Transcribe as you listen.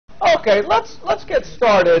Okay, let's get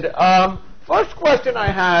started. First question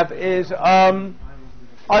I have is,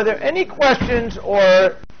 are there any questions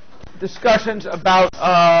or discussions about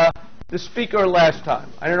the speaker last time?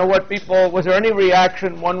 I don't know what people, was there any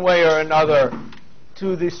reaction one way or another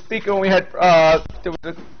to the speaker? We had, there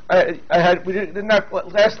was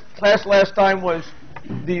class last time was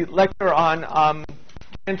the lecture on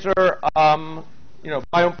cancer,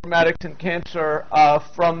 bioinformatics and cancer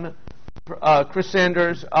from Chris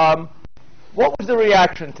Sanders. What was the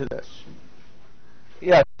reaction to this?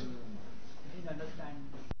 Yes.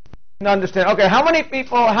 Didn't understand. Okay, how many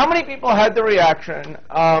people had the reaction?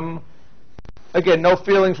 Again, no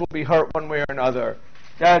feelings will be hurt one way or another.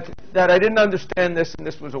 That I didn't understand this and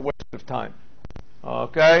this was a waste of time.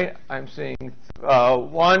 Okay, I'm seeing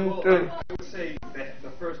one, two. I would say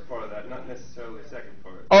the first part of that, not necessarily the second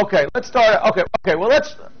part. Okay, let's start. Okay. Well,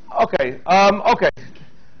 let's. Okay. Okay.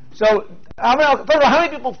 So, first of all, how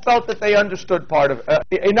many people felt that they understood part of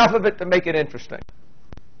enough of it to make it interesting?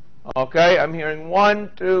 Okay, I'm hearing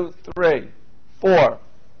 1, 2, 3, 4.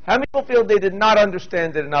 How many people feel they did not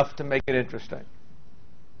understand it enough to make it interesting?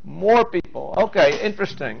 More people. Okay,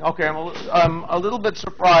 interesting. Okay, I'm a little bit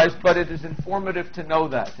surprised, but it is informative to know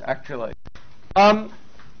that, actually.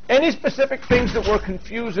 Any specific things that were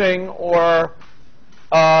confusing or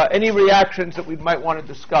any reactions that we might want to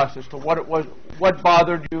discuss as to what it was, what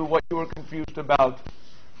bothered you, what you were confused about,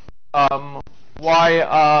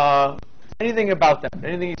 why, anything about that,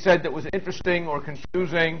 anything he said that was interesting or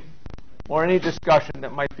confusing, or any discussion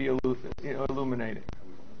that might be illuminating.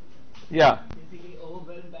 Yeah. Basically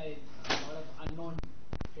overwhelmed by a lot of unknown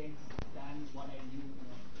things than what I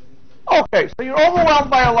knew. Okay, so you're overwhelmed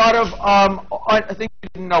by a lot of things you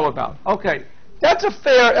didn't know about. Okay, that's a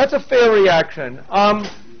fair reaction.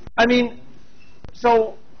 I mean,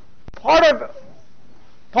 so part of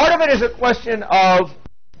it is a question of,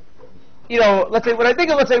 let's say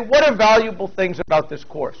what are valuable things about this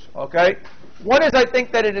course? Okay, one is I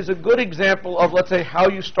think that it is a good example of, let's say, how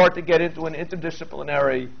you start to get into an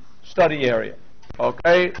interdisciplinary study area.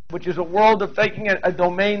 Okay, which is a world of taking a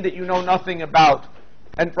domain that you know nothing about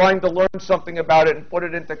and trying to learn something about it and put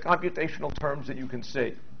it into computational terms that you can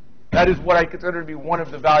see. That is what I consider to be one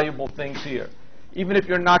of the valuable things here, even if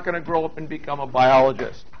you're not going to grow up and become a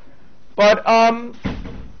biologist. But,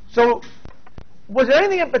 so, was there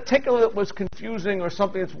anything in particular that was confusing or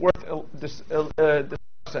something that's worth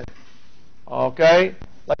discussing? Okay?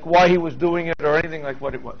 Like why he was doing it or anything like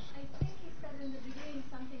what it was? I think he said in the beginning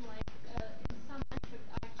something like, in some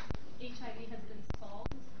aspect, HIV has been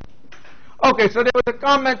solved. Okay, so there was a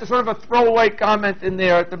comment, sort of a throwaway comment in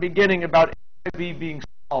there at the beginning about HIV being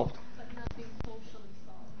solved. But not being socially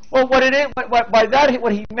solved. Well, what it is, by that,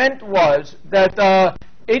 what he meant was that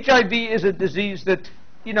HIV is a disease that,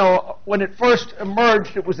 when it first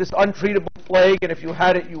emerged, it was this untreatable plague, and if you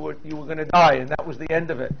had it, you were going to die, and that was the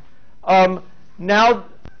end of it. Now,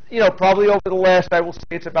 probably over the last, I will say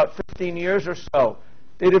it's about 15 years or so,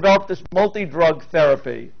 they developed this multi-drug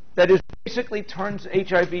therapy that basically turns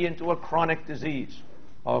HIV into a chronic disease.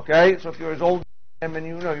 Okay, so if you're as old as him and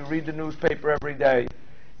you read the newspaper every day,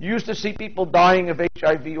 you used to see people dying of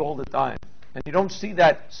HIV all the time, and you don't see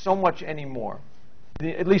that so much anymore,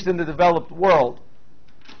 at least in the developed world,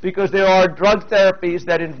 because there are drug therapies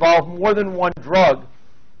that involve more than one drug,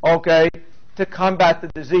 okay, to combat the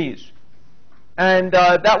disease. And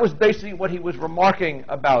that was basically what he was remarking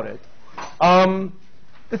about it.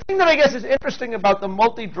 The thing that I guess is interesting about the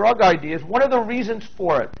multi-drug idea is one of the reasons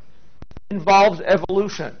for it involves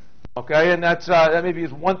evolution, okay, and that maybe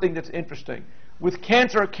is one thing that's interesting. With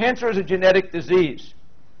cancer is a genetic disease.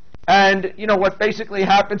 And, what basically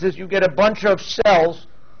happens is you get a bunch of cells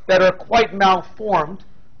that are quite malformed,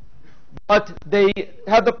 but they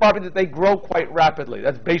have the property that they grow quite rapidly.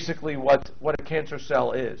 That's basically what a cancer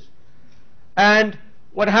cell is. And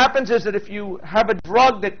what happens is that if you have a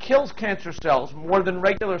drug that kills cancer cells more than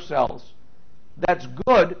regular cells, that's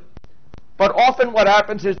good. But often what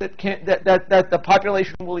happens is that the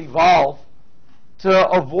population will evolve to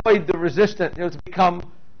avoid the resistant, to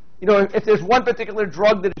become, if there's one particular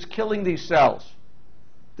drug that is killing these cells,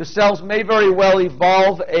 the cells may very well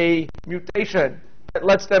evolve a mutation that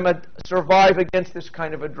lets them survive against this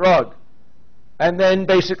kind of a drug. And then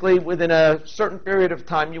basically within a certain period of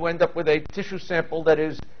time you end up with a tissue sample that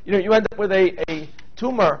is, you end up with a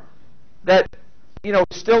tumor that, is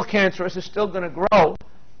still cancerous, is still going to grow,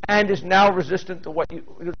 and is now resistant to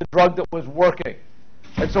the drug that was working.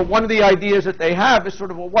 And so one of the ideas that they have is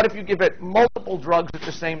sort of, well, what if you give it multiple drugs at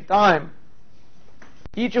the same time,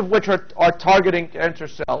 each of which are targeting cancer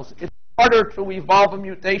cells? It's harder to evolve a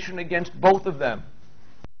mutation against both of them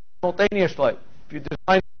simultaneously. If you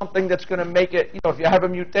design something that's going to make it, if you have a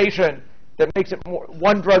mutation that makes it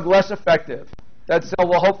one drug less effective, that cell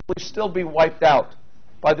will hopefully still be wiped out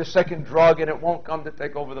by the second drug, and it won't come to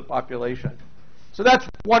take over the population. So that's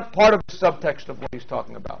one part of the subtext of what he's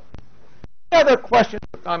talking about. Any other questions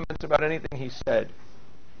or comments about anything he said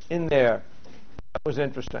in there that was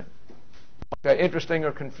interesting? Okay, interesting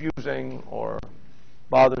or confusing or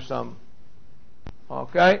bothersome?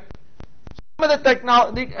 Okay. Some of the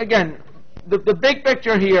technology, again, the big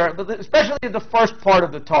picture here, especially the first part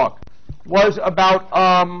of the talk, was about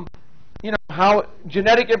how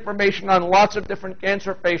genetic information on lots of different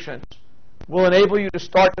cancer patients will enable you to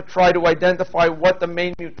start to try to identify what the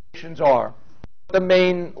main mutations are, what the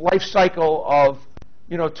main life cycle of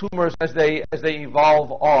tumors as they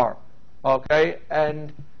evolve are. Okay,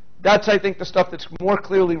 and that's, I think, the stuff that's more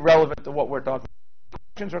clearly relevant to what we're talking about.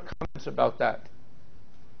 Questions or comments about that?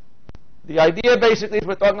 The idea basically is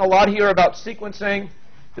we're talking a lot here about sequencing.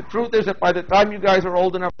 The truth is that by the time you guys are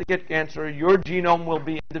old enough to get cancer, your genome will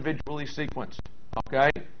be individually sequenced.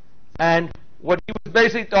 Okay? And what he was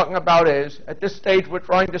basically talking about is, at this stage, we're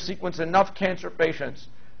trying to sequence enough cancer patients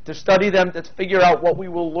to study them, to figure out what we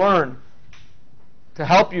will learn to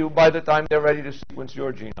help you by the time they're ready to sequence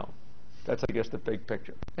your genome. That's, I guess, the big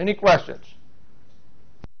picture. Any questions?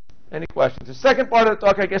 Any questions? The second part of the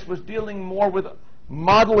talk, I guess, was dealing more with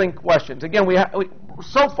modeling questions. Again,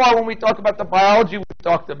 so far when we talk about the biology we've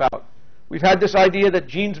talked about, we've had this idea that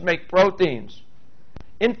genes make proteins.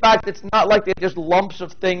 In fact, it's not like they're just lumps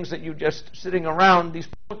of things that you just sitting around. These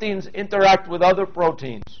proteins interact with other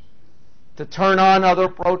proteins to turn on other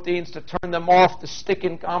proteins, to turn them off, to stick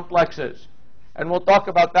in complexes. And we'll talk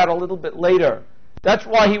about that a little bit later. That's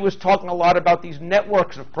why he was talking a lot about these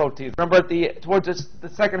networks of proteins. Remember, towards the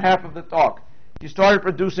second half of the talk, he started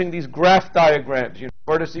producing these graph diagrams,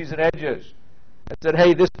 vertices and edges, and said,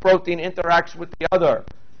 hey, this protein interacts with the other.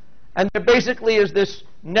 And there basically is this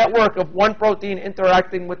network of one protein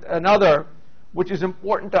interacting with another, which is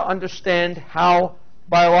important to understand how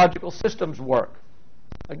biological systems work.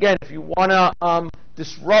 Again, if you want to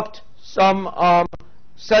disrupt some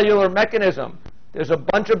cellular mechanism, there's a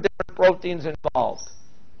bunch of different proteins involved.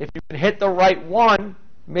 If you can hit the right one,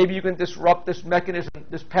 maybe you can disrupt this mechanism,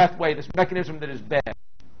 this pathway, this mechanism that is bad.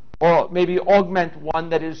 Or maybe augment one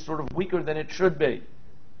that is sort of weaker than it should be.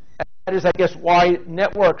 And that is, I guess, why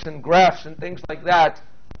networks and graphs and things like that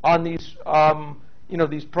on these,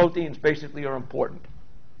 these proteins basically are important.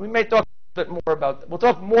 We may talk a bit more about that. We'll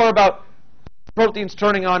talk more about proteins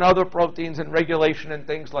turning on other proteins and regulation and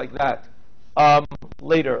things like that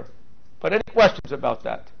later. But any questions about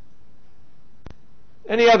that?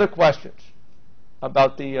 Any other questions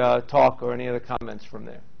about the talk or any other comments from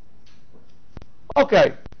there?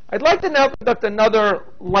 Okay. I'd like to now conduct another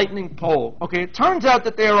lightning poll. Okay, it turns out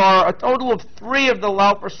that there are a total of 3 of the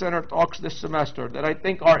Lauper Center talks this semester that I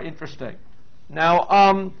think are interesting.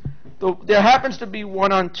 Now, there happens to be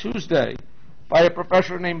one on Tuesday by a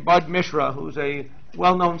professor named Bud Mishra, who's a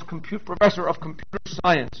well-known professor of computer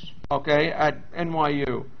science, okay, at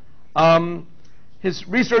NYU. His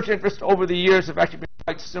research interests over the years have actually been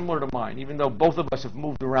quite similar to mine, even though both of us have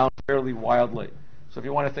moved around fairly wildly. So if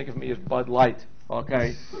you want to think of me as Bud Light,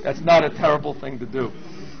 okay, that's not a terrible thing to do.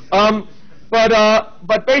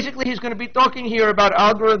 But basically, he's going to be talking here about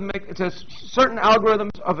certain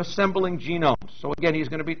algorithms of assembling genomes. So again, he's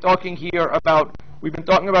going to be talking here about, we've been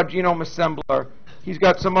talking about genome assembler. He's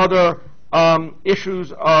got some other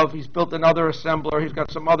issues of, he's built another assembler. He's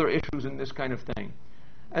got some other issues in this kind of thing.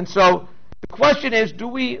 And so the question is, do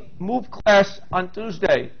we move class on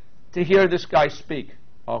Tuesday to hear this guy speak?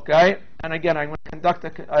 Okay? And again, I'm going to conduct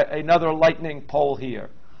another lightning poll here.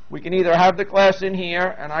 We can either have the class in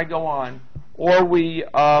here and I go on, or we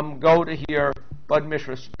go to hear Bud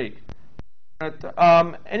Mishra speak.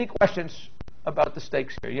 Any questions about the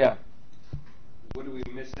stakes here? Yeah. What do we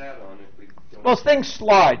miss out on if we don't? Well, things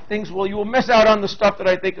slide. You will miss out on the stuff that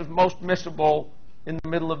I think is most missable in the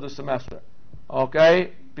middle of the semester.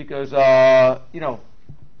 Okay? Because,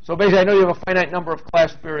 so basically I know you have a finite number of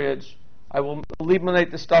class periods. I will eliminate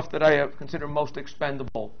the stuff that I consider most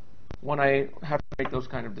expendable when I have to make those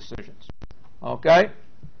kind of decisions. Okay?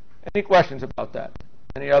 Any questions about that?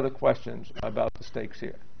 Any other questions about the stakes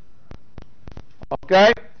here?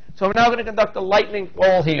 Okay? So I'm now going to conduct a lightning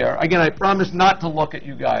poll here. Again, I promise not to look at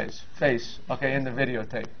you guys' face, okay, in the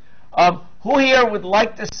videotape. Who here would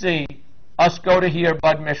like to see us go to hear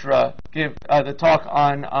Bud Mishra give the talk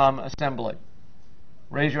on assembly?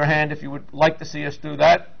 Raise your hand if you would like to see us do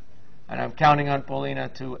that. And I'm counting on Paulina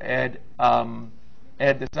to add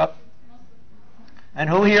this up. And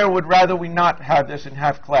who here would rather we not have this in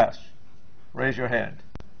half class? Raise your hand.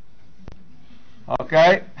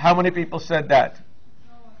 Okay? How many people said that?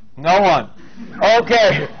 No one.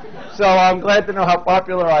 Okay. So I'm glad to know how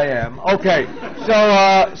popular I am. Okay. So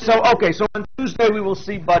on Tuesday we will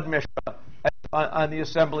see Bud Mishra on the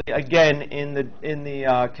assembly again in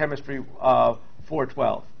the chemistry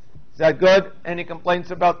 412. Is that good? Any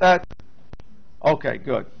complaints about that? Okay,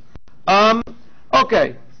 good.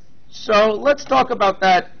 Okay. So let's talk about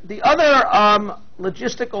that. The other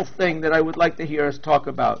logistical thing that I would like to hear us talk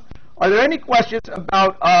about. Are there any questions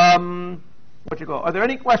about Are there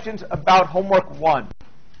any questions about homework 1?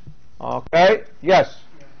 Okay. Yes.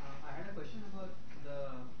 Yeah, I had a question about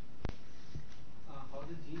how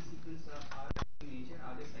the gene sequences are in nature.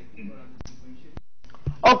 Are they cyclic or are they sequential?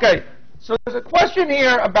 Okay. So there's a question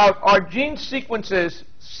here about are gene sequences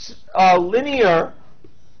linear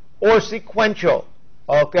or sequential?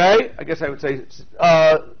 Okay. I guess I would say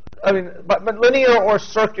but linear or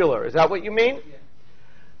circular. Is that what you mean? Yeah.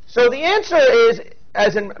 So the answer is,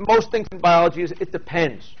 as in most things in biology, is it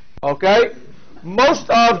depends. Okay? Most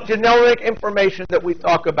of genomic information that we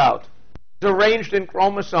talk about is arranged in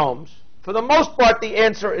chromosomes. For the most part, the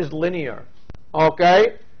answer is linear.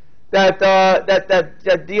 Okay? That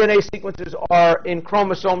DNA sequences are in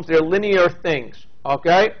chromosomes. They're linear things.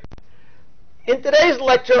 Okay? In today's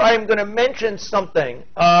lecture, I am going to mention something.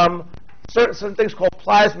 Certain things called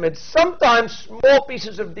plasmids. Sometimes small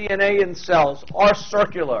pieces of DNA in cells are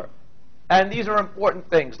circular. And these are important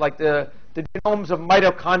things, like the genomes of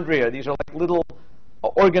mitochondria. These are like little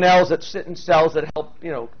organelles that sit in cells that help,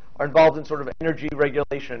 are involved in sort of energy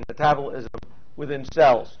regulation, metabolism within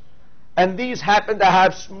cells. And these happen to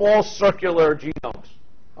have small circular genomes.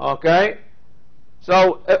 Okay?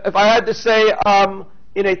 So if I had to say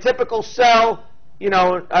in a typical cell,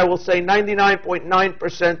 I will say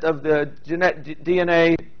 99.9% of the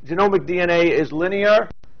genomic DNA is linear.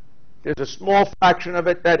 There's a small fraction of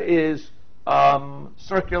it that is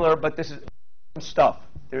circular, but this is stuff.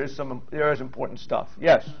 There is important stuff.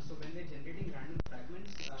 Yes. So when they're generating random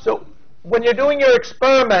fragments. So when you're doing your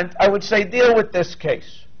experiment, I would say deal with this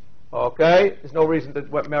case. Okay. There's no reason to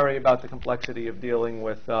worry about the complexity of dealing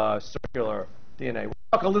with circular DNA. We'll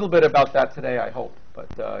talk a little bit about that today, I hope. But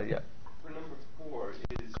yeah. For number 4,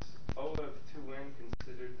 is O of 2n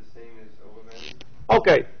considered the same as O of n?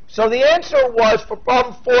 Okay. So the answer was for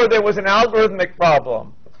problem 4, there was an algorithmic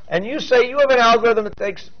problem. And you say you have an algorithm that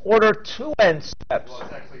takes order 2n steps. Well,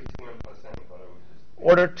 it's actually 2n plus n, but I was just...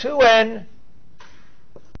 Order 2n.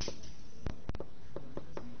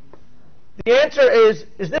 The answer is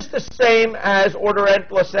this the same as order n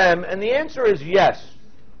plus m? And the answer is yes.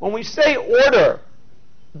 When we say order,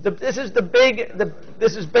 this is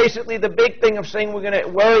basically the big thing of saying we're going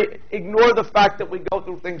to ignore the fact that we go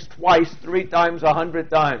through things twice, 3 times, 100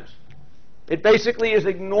 times. It basically is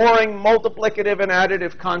ignoring multiplicative and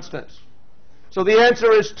additive constants. So the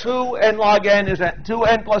answer is 2n log n is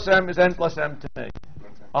 2n plus m is n plus m to me.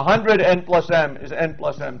 100 n plus m is n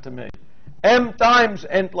plus m to me. M times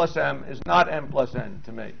n plus m is not m plus n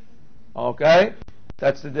to me. Okay?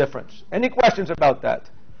 That's the difference. Any questions about that?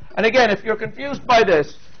 And again, if you're confused by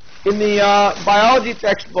this, in the biology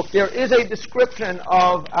textbook, there is a description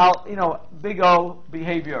of big O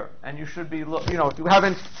behavior, and you should be, if you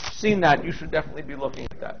haven't seen that, you should definitely be looking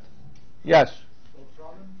at that. Yes. So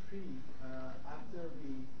problem 3, after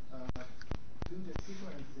we do the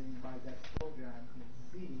sequencing by that program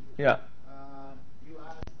in C, Yeah. you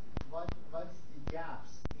ask what's the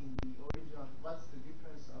gaps in the original, what's the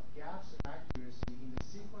difference of gaps and accuracy in the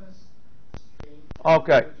sequence string and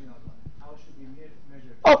Okay. the original one? How should we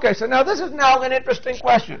measure it? Okay, so now this is now an interesting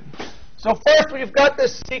question. So first, we've got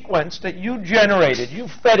this sequence that you generated. You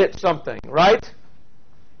fed it something, right?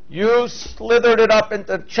 You slithered it up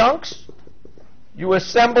into chunks. You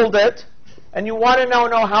assembled it. And you want to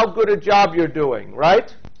know how good a job you're doing,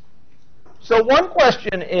 right? So one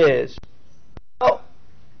question is, well,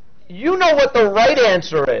 you know what the right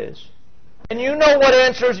answer is. And you know what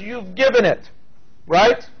answers you've given it,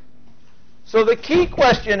 right? So the key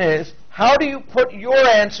question is, how do you put your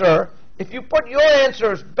answer, if you put your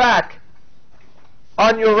answers back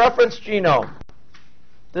on your reference genome,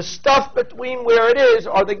 the stuff between where it is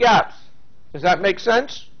are the gaps. Does that make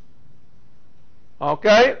sense?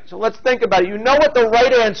 Okay, so let's think about it. You know what the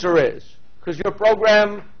right answer is, because your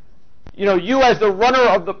program, you as the runner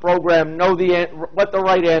of the program know what the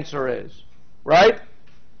right answer is, right?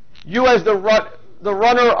 You as the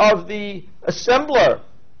runner of the assembler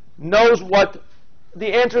knows what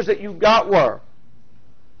the answers that you got were.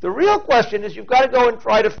 The real question is you've got to go and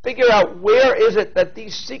try to figure out where is it that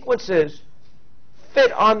these sequences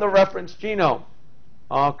fit on the reference genome.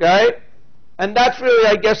 Okay? And that's really,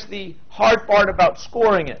 I guess, the hard part about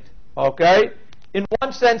scoring it. Okay? in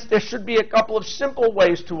one sense, there should be a couple of simple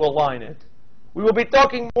ways to align it. We will be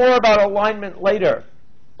talking more about alignment later.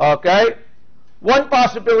 Okay? One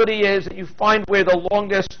possibility is that you find where the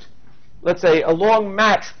longest, let's say, a long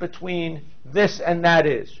match between this and that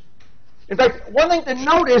is. In fact, one thing to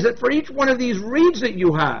note is that for each one of these reads that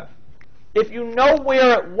you have, if you know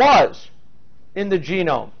where it was in the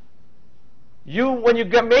genome, when you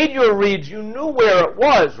made your reads, you knew where it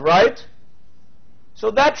was, right? So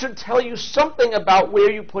that should tell you something about where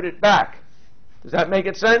you put it back. Does that make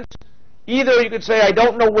it sense? Either you could say, I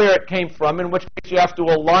don't know where it came from, in which case you have to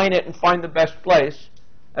align it and find the best place,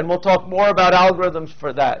 and we'll talk more about algorithms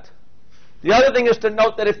for that. The other thing is to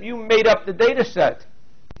note that if you made up the data set,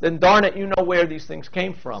 then darn it, you know where these things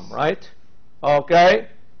came from, right? Okay?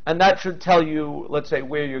 And that should tell you, let's say,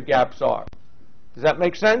 where your gaps are. Does that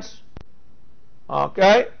make sense?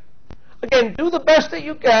 Okay? Again, do the best that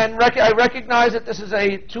you can. I recognize that this is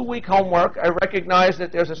a 2-week homework. I recognize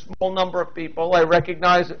that there's a small number of people. I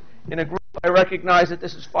recognize that in a group, I recognize that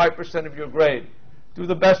this is 5% of your grade. Do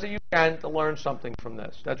the best that you can to learn something from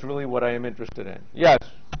this. That's really what I am interested in. Yes?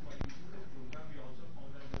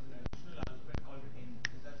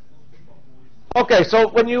 Okay, so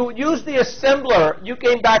when you use the assembler, you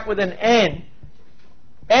came back with an N.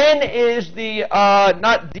 N is the,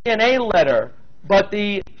 not DNA letter, but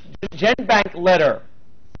the GenBank letter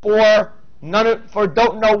for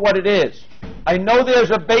don't know what it is. I know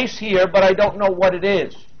there's a base here, but I don't know what it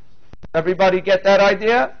is. Everybody get that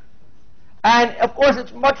idea? And of course,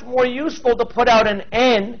 it's much more useful to put out an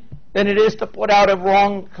N than it is to put out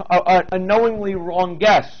a knowingly wrong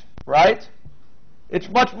guess, right? It's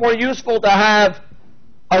much more useful to have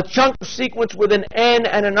a chunk of sequence with an N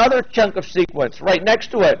and another chunk of sequence right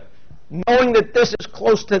next to it, knowing that this is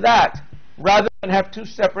close to that, rather than have two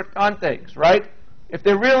separate contigs, right? If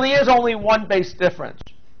there really is only one base difference,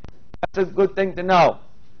 that's a good thing to know.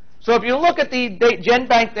 So if you look at the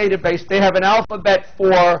GenBank database, they have an alphabet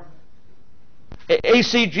for A,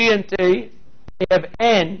 C, G, and T. They have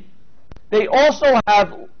N. They also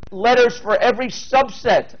have letters for every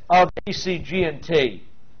subset of A, C, G, and T.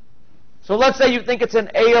 So let's say you think it's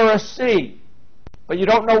an A or a C, but you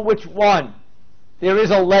don't know which one. There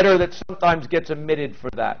is a letter that sometimes gets omitted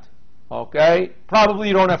for that. Okay? Probably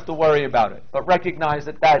you don't have to worry about it, but recognize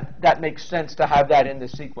that that makes sense to have that in the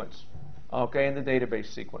sequence. Okay, in the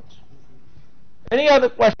database sequence. Any other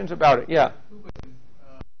questions about it? Yeah. Two questions.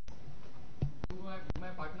 My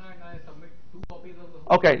partner and I submit 2 copies of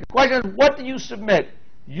the. Okay. The question is, what do you submit?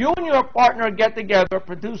 You and your partner get together,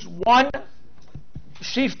 produce one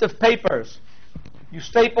sheaf of papers. You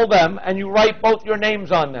staple them, and you write both your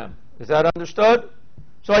names on them. Is that understood?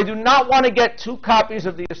 So I do not want to get 2 copies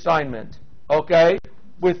of the assignment. Okay,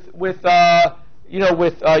 with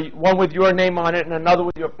one with your name on it and another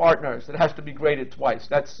with your partner's. It has to be graded twice.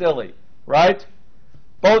 That's silly, right?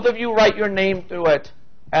 Both of you write your name through it,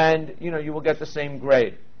 and you will get the same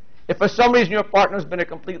grade. If for some reason your partner's been a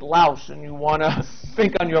complete louse and you want to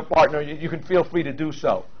think on your partner, you can feel free to do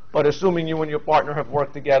so. But assuming you and your partner have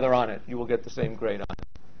worked together on it, you will get the same grade on it.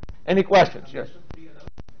 Any questions? Yes.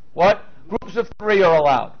 What? Groups of 3 are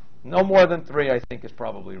allowed. No more than 3, I think, is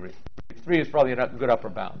probably 3 is probably a good upper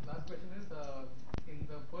bound. Last question is, in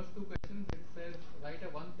the first 2 questions, it says write a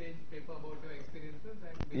 1-page paper about your experiences,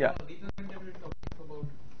 and Yeah. detailed topics about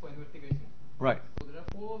for investigation. Right. So there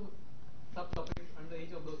are 4 subtopics under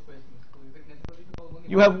each of those questions. So is it necessary to solve only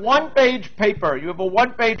You have 1-page paper. You have a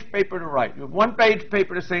 1-page paper to write. You have 1-page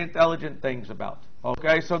paper to say intelligent things about.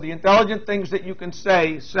 Okay? So the intelligent things that you can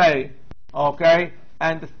say. Okay?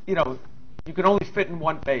 And, you can only fit in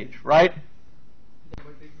 1 page, right? Yeah,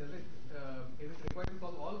 but is it required to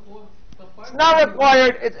solve all 4 subparts? It's not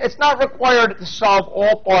required. It's not required to solve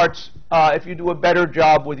all parts if you do a better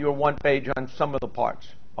job with your 1 page on some of the parts.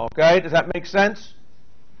 Okay? Does that make sense?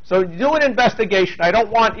 So do an investigation. I don't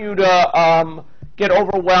want you to get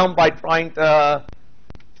overwhelmed by trying to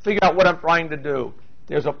figure out what I'm trying to do.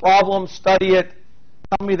 There's a problem. Study it.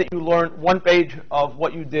 Tell me that you learned 1 page of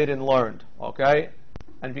what you did and learned. Okay?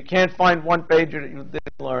 And if you can't find 1 page that you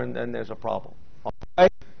didn't learn, then there's a problem. Okay?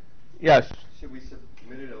 Yes? Should we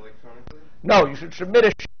submit it electronically? No, you should submit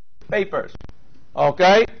a sheet of papers.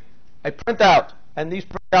 Okay? A printout. And these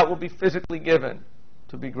printout will be physically given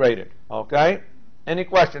to be graded. Okay? Any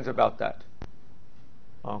questions about that?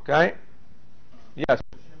 Okay? Yes?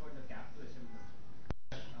 Question about the cap to assembler.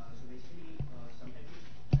 So basically, sometimes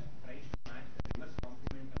it tries to match the reverse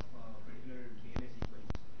complement of a particular DNA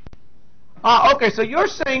sequence. Okay, so you're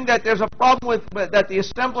saying that there's a problem with that the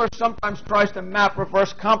assembler sometimes tries to map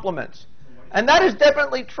reverse complements. And that is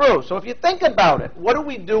definitely true. So if you think about it, what are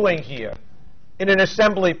we doing here? in an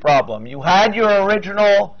assembly problem. You had your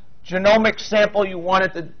original genomic sample you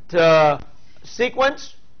wanted to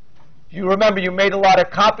sequence. You remember you made a lot of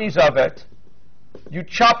copies of it. You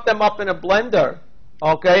chopped them up in a blender,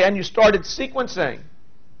 okay, and you started sequencing.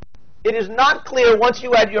 It is not clear once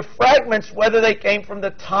you had your fragments whether they came from the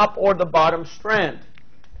top or the bottom strand,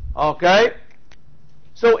 okay?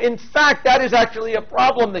 So in fact, that is actually a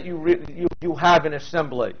problem that you have in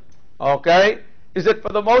assembly, okay? Is that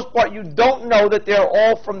for the most part you don't know that they're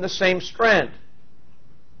all from the same strand.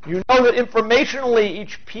 You know that informationally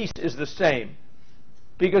each piece is the same,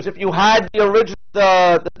 because if you had the original,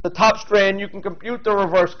 the top strand, you can compute the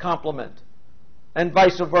reverse complement, and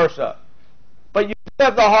vice versa. But you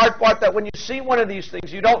have the hard part that when you see one of these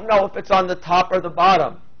things, you don't know if it's on the top or the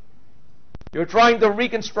bottom. You're trying to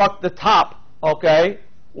reconstruct the top, okay,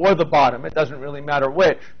 or the bottom. It doesn't really matter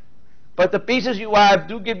which. But the pieces you have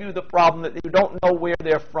do give you the problem that you don't know where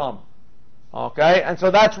they're from, okay? And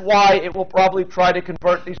so that's why it will probably try to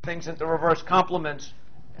convert these things into reverse complements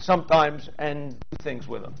sometimes and do things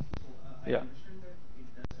with them. I Yeah. understand that it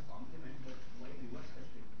does a complement, but why reverse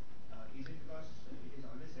testing? Is it because it is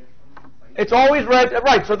always read from 5? It's always read,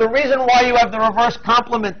 right, so the reason why you have the reverse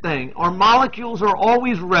complement thing, our molecules are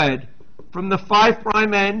always read from the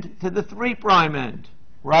 5' end to the 3' end,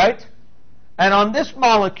 right? And on this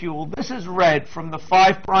molecule, this is read from the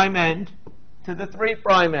 5' end to the 3'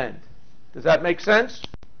 end. Does that make sense?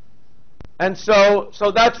 And so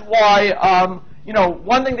that's why, you know,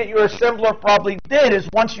 one thing that your assembler probably did is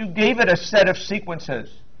once you gave it a set of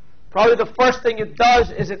sequences, probably the first thing it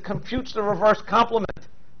does is it computes the reverse complement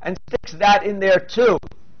and sticks that in there too,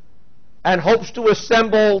 and hopes to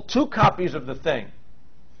assemble 2 copies of the thing.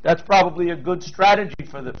 That's probably a good strategy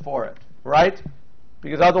for it, right?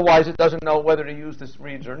 Because otherwise it doesn't know whether to use this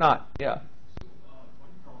reads or not. Yeah. One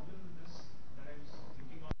problem with this that I was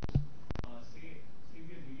thinking of is, say we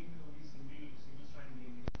are reading only single strand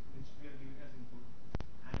DNA, which we are giving as input,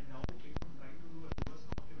 and now it will try to do a reverse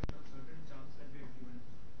complement of certain chunks that we have given,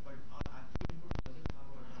 but our actual input doesn't have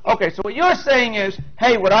a... Okay, so what you're saying is,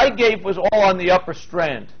 hey, what I gave was all on the upper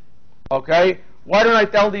strand. Okay? Why don't I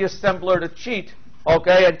tell the assembler to cheat,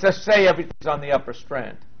 okay, and just say everything's on the upper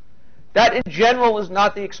strand? That, in general, is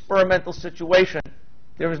not the experimental situation.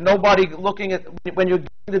 There is nobody looking at, when you're doing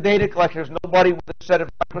the data collection, there's nobody with a set of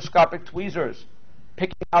microscopic tweezers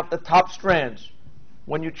picking out the top strands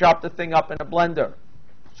when you chop the thing up in a blender.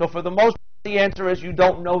 So for the most part, the answer is you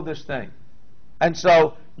don't know this thing. And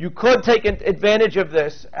so you could take advantage of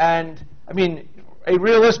this, and, I mean, a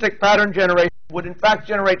realistic pattern generation would, in fact,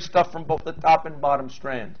 generate stuff from both the top and bottom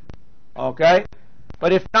strand. Okay?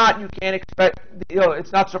 But if not, you can't expect, you know,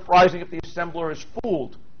 it's not surprising if the assembler is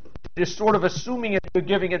fooled. It's sort of assuming it, you're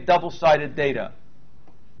giving it double-sided data.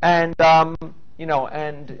 And, you know,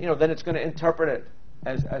 then it's going to interpret it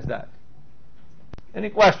as that. Any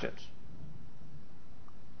questions?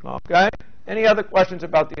 Okay? Any other questions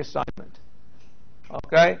about the assignment?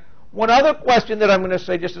 Okay? One other question that I'm going to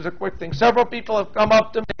say, just as a quick thing. Several people have come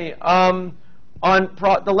up to me on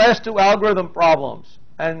the last 2 algorithm problems,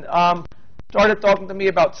 and started talking to me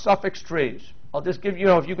about suffix trees. I'll just give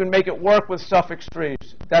you, if you can make it work with suffix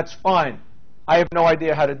trees, that's fine. I have no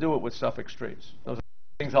idea how to do it with suffix trees. Those are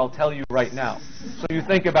things I'll tell you right now. So you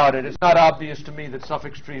think about it. It's not obvious to me that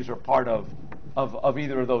suffix trees are part of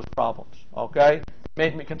either of those problems. Okay?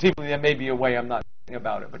 Conceivably, there may be a way I'm not thinking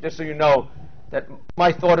about it. But just so you know that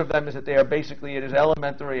my thought of them is that they are basically, it is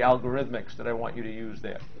elementary algorithmics that I want you to use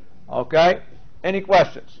there. Okay? Any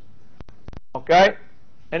questions? Okay?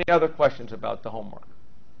 Any other questions about the homework?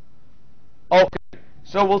 Okay,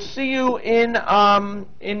 so we'll see you in what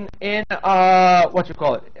you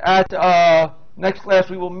call it, at next class.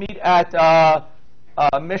 We will meet at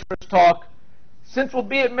Mishra's talk. Since we'll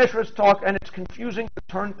be at Mishra's talk and it's confusing to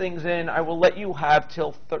turn things in, I will let you have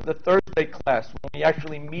till the Thursday class when we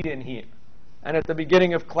actually meet in here. And at the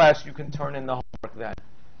beginning of class, you can turn in the homework then.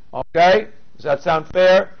 Okay? Does that sound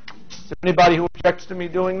fair? Is there anybody who objects to me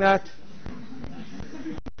doing that?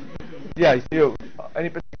 Yeah, you. Any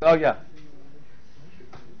particular? Oh, yeah.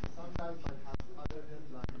 Sometimes I have other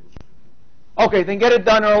deadlines. Okay, then get it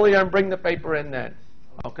done earlier and bring the paper in then.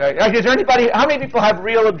 Okay. Is there anybody? How many people have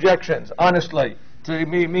real objections, honestly, to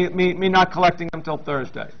me not collecting them till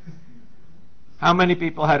Thursday? How many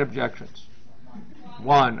people had objections?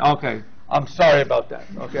 1. Okay. I'm sorry about that.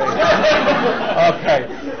 Okay.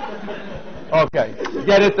 Okay.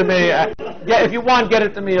 Get it to me. If you want, get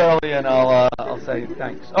it to me early, and I'll say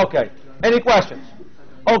thanks. Okay. Any questions?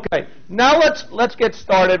 Okay. Now let's get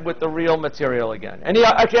started with the real material again. Any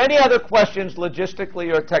other questions,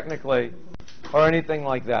 logistically or technically, or anything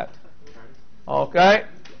like that? Okay.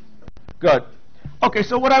 Good. Okay,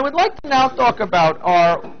 so what I would like to now talk about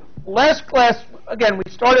are, last class, again,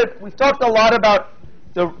 we've talked a lot about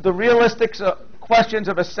the realistic questions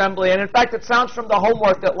of assembly, and in fact, it sounds from the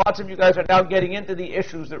homework that lots of you guys are now getting into the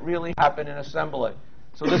issues that really happen in assembly.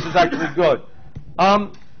 So this is actually good.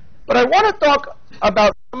 But I want to talk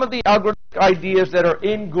about some of the algorithmic ideas that are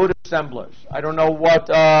in good assemblers. I don't know what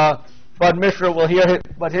Bud Mishra will hear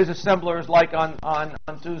what his assembler is like on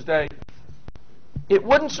Tuesday. It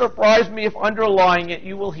wouldn't surprise me if underlying it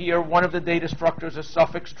you will hear one of the data structures a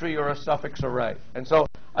suffix tree or a suffix array. And so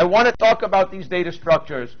I want to talk about these data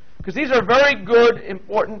structures because these are very good,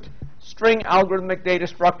 important string algorithmic data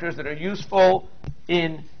structures that are useful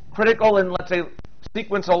in critical and, let's say,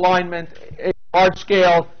 sequence alignment,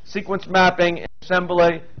 large-scale sequence mapping, in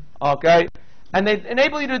assembly, okay? And they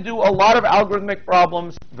enable you to do a lot of algorithmic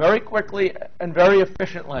problems very quickly and very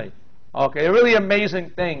efficiently. Okay, they're really amazing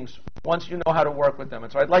things once you know how to work with them.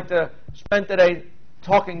 And so I'd like to spend today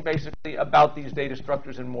talking basically about these data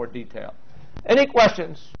structures in more detail. Any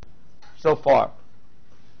questions so far?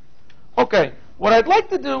 Okay, what I'd like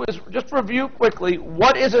to do is just review quickly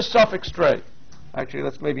what is a suffix tree.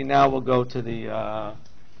 Actually, maybe now we'll go to the,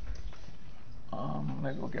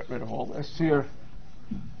 maybe we'll get rid of all this here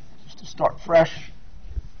just to start fresh.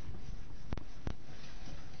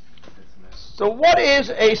 So what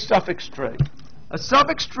is a suffix tree? A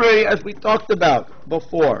suffix tree, as we talked about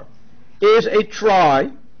before, is a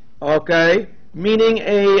trie, okay, meaning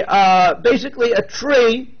basically a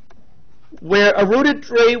tree, a rooted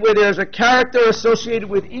tree where there's a character associated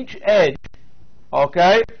with each edge,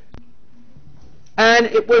 okay? And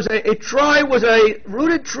it was a trie was a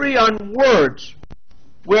rooted tree on words,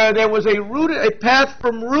 where there was a path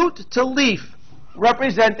from root to leaf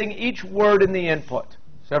representing each word in the input.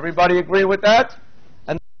 Does everybody agree with that?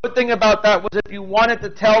 And the good thing about that was if you wanted to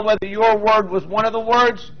tell whether your word was one of the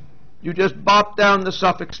words, you just bop down the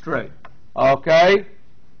suffix tree. Okay?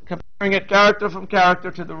 Comparing it character from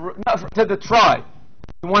character to the trie.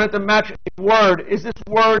 You wanted to match a word. Is this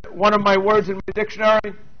word one of my words in my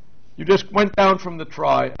dictionary? You just went down from the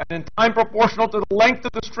trie. And in time proportional to the length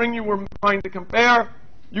of the string you were trying to compare,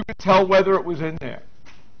 you could tell whether it was in there.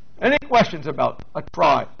 Any questions about a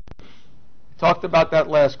trie? Talked about that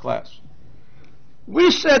last class.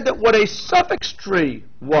 We said that what a suffix tree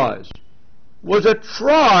was a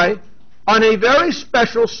trie on a very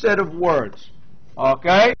special set of words.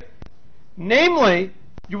 Okay? Namely,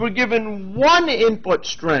 you were given one input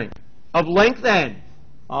string of length n.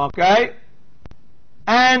 Okay?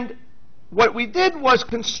 And what we did was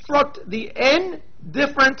construct the n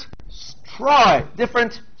different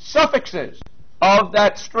suffixes of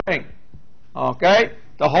that string. Okay?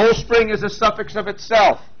 The whole string is a suffix of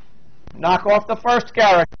itself. Knock off the first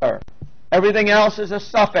character. Everything else is a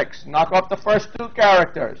suffix. Knock off the first two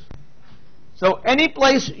characters. So any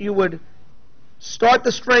place you would start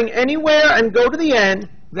the string anywhere and go to the end,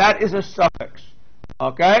 that is a suffix.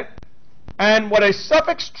 Okay? And what a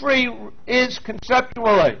suffix tree is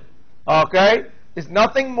conceptually, okay, is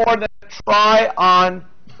nothing more than a trie on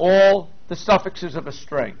all the suffixes of a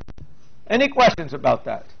string. Any questions about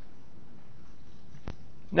that?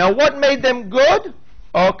 Now, what made them good?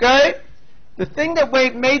 Okay, the thing that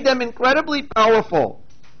made them incredibly powerful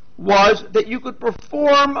was that you could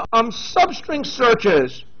perform substring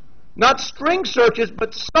searches, not string searches,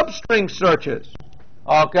 but substring searches.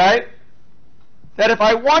 Okay, that if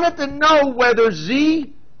I wanted to know whether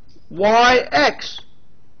z, y, x,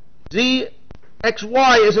 z, x,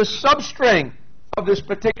 y is a substring of this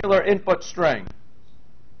particular input string,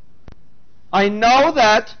 I know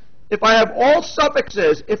that if I have all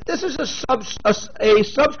suffixes, if this is a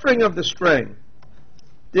substring of the string,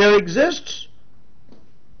 there exists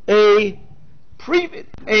a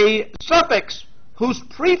suffix whose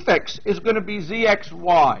prefix is going to be zxy.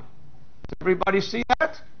 Does everybody see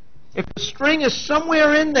that? If the string is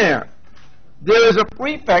somewhere in there, there is a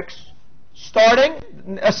prefix starting,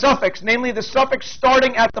 a suffix, namely the suffix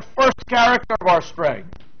starting at the first character of our string,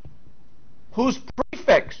 whose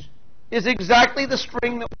prefix is exactly the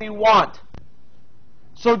string that we want.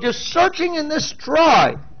 So just searching in this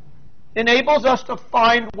trie enables us to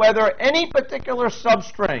find whether any particular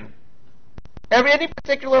substring, any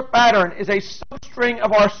particular pattern is a substring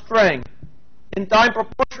of our string in time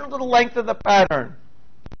proportional to the length of the pattern,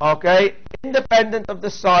 okay, independent of the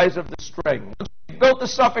size of the string. Once we built the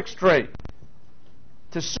suffix tree,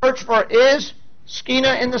 to search for is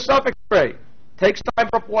Skiena in the suffix tree takes time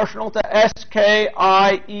proportional to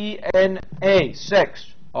SKIENA,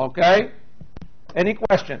 6. Okay? Any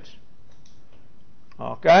questions?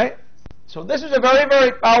 Okay? So this is a very,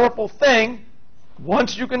 very powerful thing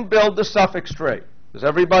once you can build the suffix tree. Does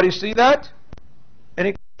everybody see that?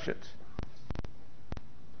 Any questions?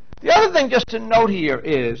 The other thing just to note here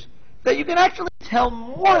is that you can actually tell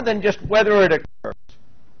more than just whether it occurs.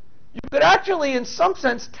 You could actually, in some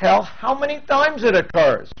sense, tell how many times it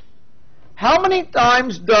occurs. How many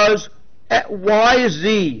times does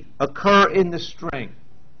YZ occur in the string?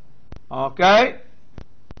 Okay?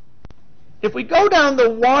 If we go down the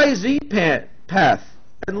YZ path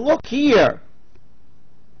and look here,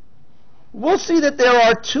 we'll see that there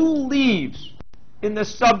are 2 leaves in the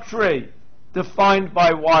subtree defined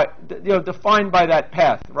by defined by that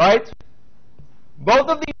path, right? Both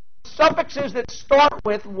of these suffixes that start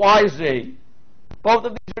with YZ. Both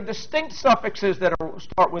of these are distinct suffixes that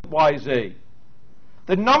start with YZ.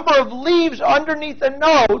 The number of leaves underneath a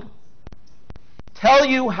node tell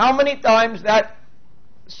you how many times that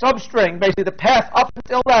substring, basically the path up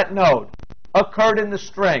until that node, occurred in the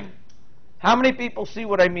string. How many people see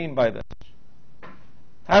what I mean by this?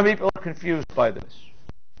 How many people are confused by this?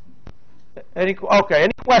 Any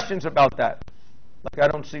questions about that? Like, I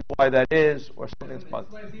don't see why that is, or something about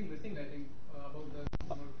Why is he missing, I think, about the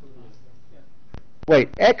node to yeah.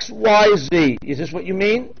 Wait, XYZ, is this what you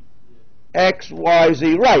mean?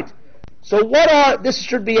 XYZ, right. So this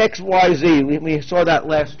should be XYZ. We saw that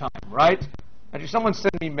last time, right? Actually, someone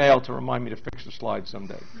send me mail to remind me to fix the slide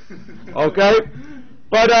someday. Okay?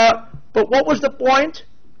 But what was the point?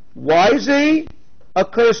 YZ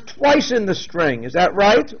occurs twice in the string. Is that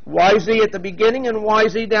right? YZ at the beginning and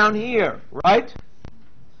YZ down here, right?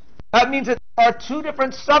 That means that there are 2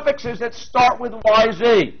 different suffixes that start with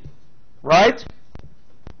YZ, right?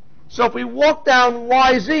 So if we walk down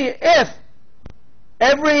YZ, if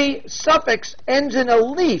every suffix ends in a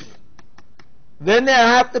leaf, then there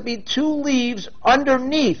have to be 2 leaves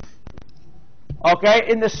underneath, okay,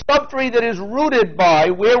 in the subtree that is rooted by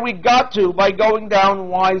where we got to by going down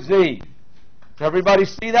YZ. Does everybody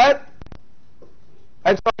see that?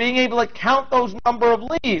 And so being able to count those number of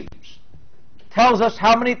leaves tells us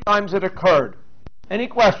how many times it occurred. Any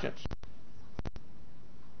questions?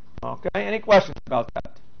 Okay, any questions about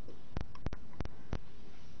that?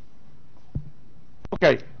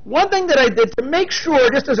 Okay, one thing that I did to make sure,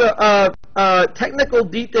 just as a technical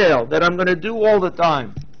detail that I'm going to do all the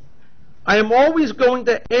time, I am always going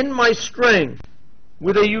to end my string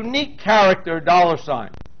with a unique character, $.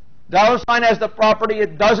 $sign has the property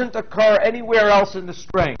it doesn't occur anywhere else in the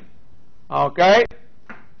string. Okay?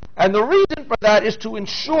 And the reason for that is to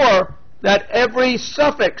ensure that every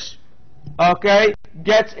suffix, okay,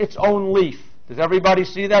 gets its own leaf. Does everybody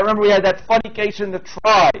see that? Remember we had that funny case in the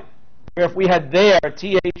try, where if we had there,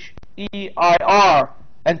 T-H-E-I-R,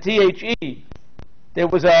 and T-H-E, there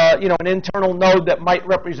was an internal node that might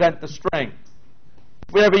represent the string.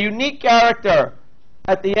 We have a unique character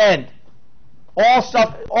at the end. All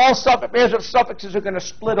pairs of suffixes are going to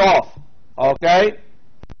split off. Okay?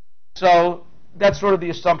 So that's sort of the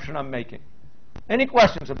assumption I'm making. Any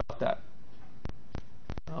questions about that?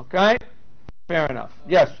 Okay? Fair enough.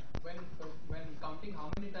 Yes? When counting how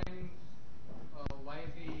many times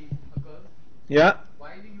YZ occurs, Yeah?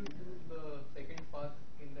 why do you do the second part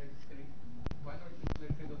in that string? Why not use,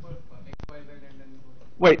 let's say, the first part, X, Y, Z, and then...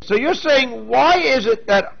 Wait, so you're saying why is it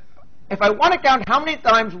that if I want to count how many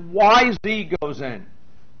times YZ goes in,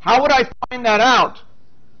 how would I find that out?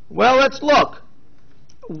 Well, let's look.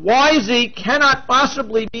 YZ cannot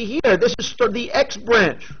possibly be here. This is the X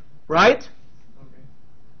branch, right? Okay.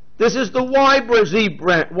 This is the Y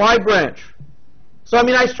branch. So, I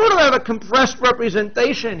mean, I sort of have a compressed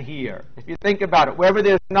representation here, if you think about it. Wherever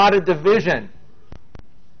there's not a division,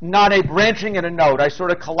 not a branching in a node, I sort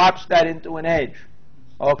of collapse that into an edge.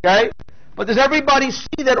 Okay? But does everybody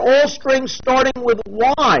see that all strings starting with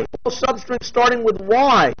Y, all substrings starting with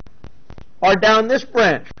Y, are down this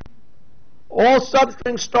branch? All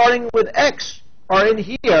substrings starting with X are in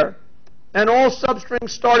here, and all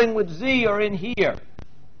substrings starting with Z are in here.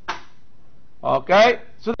 Okay?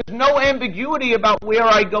 So there's no ambiguity about where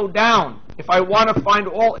I go down if I want to find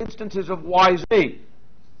all instances of YZ.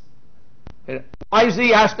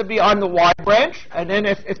 YZ has to be on the Y branch, and then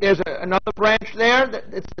if there's another branch there,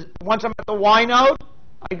 once I'm at the Y node,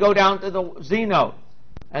 I go down to the Z node.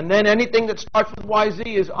 And then anything that starts with YZ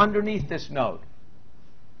is underneath this node.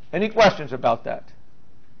 Any questions about that?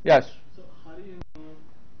 Yes? So how do you know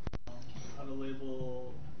how to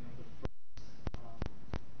label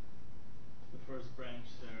the first branch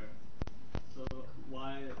there? So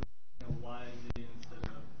why YZ instead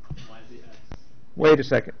of YZX? Wait a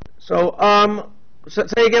second. So,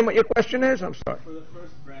 say again what your question is? I'm sorry. For the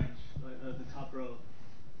first branch, the top row.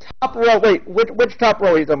 Top row, wait, which top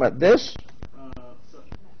row are you talking about? This?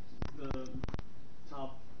 So the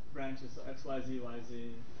top branch is XYZ, YZ,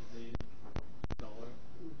 Z, $.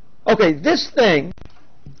 Okay, this thing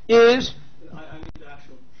is, I mean the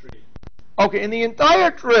actual tree. okay, in the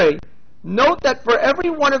entire tree, note that for every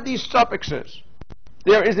one of these suffixes,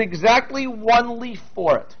 there is exactly one leaf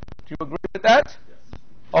for it. Do you agree with that? Yes.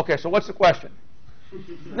 Okay, so what's the question?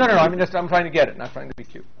 No, I mean, I'm trying to get it, not trying to be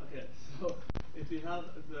cute. Okay, so if you take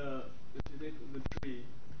the tree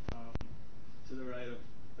to the right of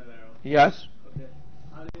that arrow. Yes? Okay.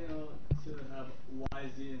 How do you know to have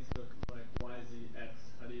YZ instead of like YZX?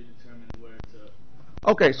 How do you determine where to?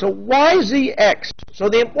 Okay, so YZX. So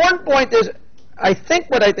the important point is,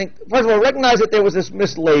 first of all, recognize that there was this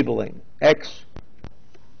mislabeling. X,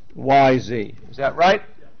 Y, Z. Is that right?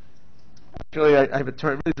 Yeah. Actually, I have a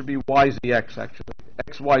term. It should be YZX, actually.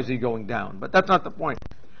 XYZ going down. But that's not the point.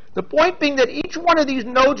 The point being that each one of these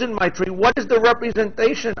nodes in my tree, what is the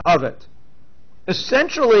representation of it?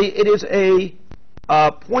 Essentially, it is a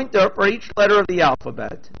pointer for each letter of the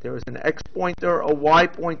alphabet. There is an X pointer, a Y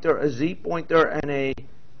pointer, a Z pointer, and a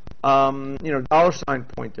dollar sign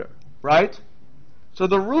pointer, right? So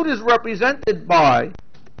the root is represented by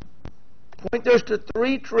pointers to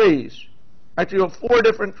 3 trees. Actually, 4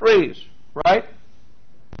 different trees, right?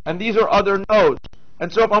 And these are other nodes.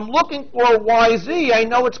 And so if I'm looking for YZ, I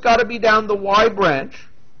know it's got to be down the Y branch.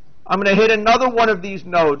 I'm going to hit another one of these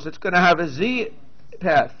nodes. It's going to have a Z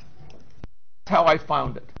path. That's how I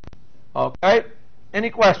found it. Okay? Any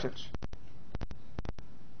questions?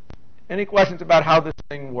 Any questions about how this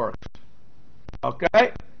thing works?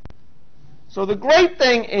 Okay? So the great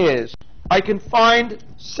thing is I can find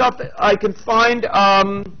substrings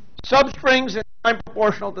in time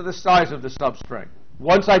proportional to the size of the substring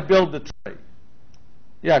once I build the tree.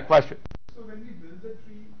 Yeah, question. So when we build the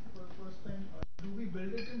tree for the first time, do we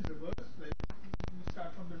build it in reverse? Like we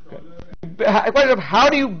start from the dollar? Question of how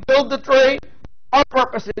do you build the tree? Our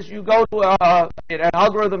purpose is you go to an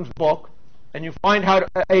algorithms book and you find how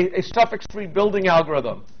a suffix tree building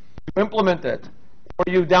algorithm. You implement it, or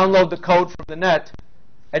you download the code from the net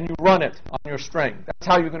and you run it on your string. That's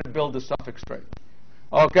how you're going to build a suffix tree.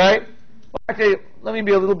 Okay? Well, actually, let me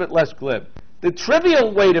be a little bit less glib. The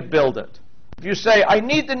trivial way to build it, if you say, I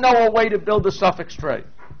need to know a way to build a suffix tree,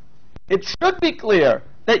 it should be clear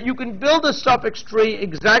that you can build a suffix tree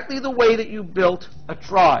exactly the way that you built a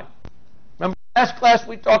trie. Remember last class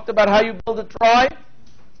we talked about how you build a trie?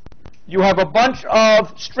 You have a bunch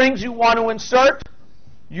of strings you want to insert.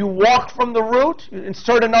 You walk from the root. You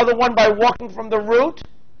insert another one by walking from the root.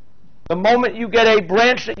 The moment you get a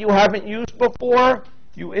branch that you haven't used before,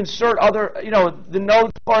 you insert the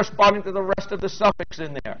nodes corresponding to the rest of the suffix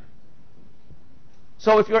in there.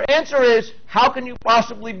 So if your answer is, how can you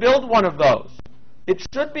possibly build one of those? It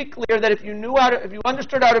should be clear that if you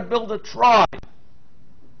understood how to build a trie,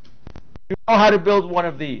 you know how to build one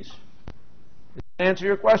of these. Does that answer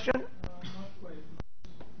your question? Not quite.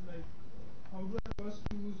 Like, how do I first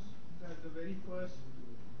choose that the very first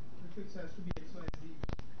prefix has to be X, Y,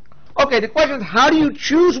 Z? Okay, the question is, how do you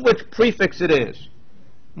choose which prefix it is?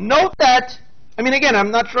 Note that, again, I'm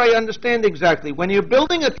not sure I understand exactly. When you're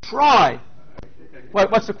building a trie,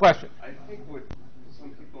 what's the question? I think what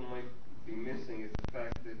some people might be missing is the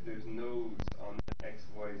fact that there's nodes on the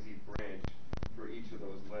XYZ branch for each of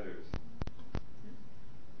those letters.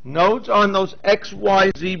 Nodes on those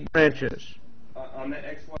XYZ branches. On the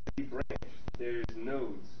XYZ branch, there's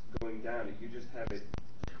nodes going down. If you just have it.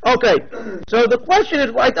 Okay, so the question is,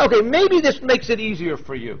 okay, maybe this makes it easier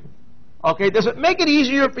for you. Okay, does it make it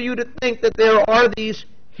easier for you to think that there are these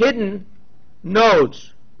hidden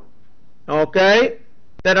nodes? Okay,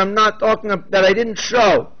 that I'm not talking about, that I didn't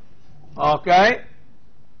show. Okay,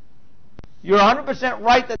 you're 100%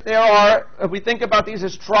 right that there are, if we think about these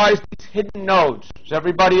as tries, these hidden nodes. Does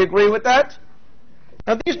everybody agree with that?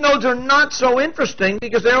 Now these nodes are not so interesting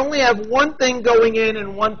because they only have one thing going in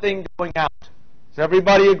and one thing going out. Does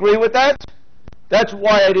everybody agree with that? That's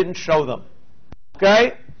why I didn't show them.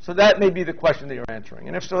 Okay, so that may be the question that you're answering,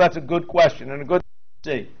 and if so, that's a good question and a good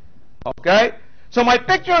thing to see. Okay. So my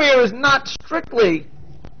picture here is not strictly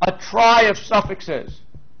a trie of suffixes.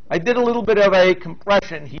 I did a little bit of a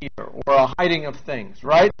compression here, or a hiding of things,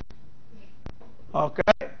 right?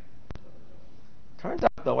 Okay? Turns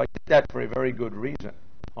out, though, I did that for a very good reason.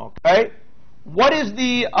 Okay?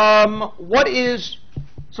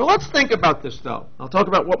 So let's think about this, though. I'll talk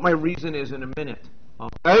about what my reason is in a minute.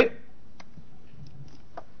 Okay?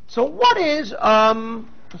 So what is,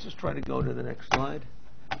 let's just try to go to the next slide.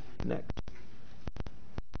 Next.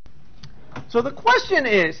 So the question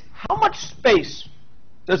is, how much space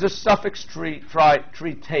does a suffix tree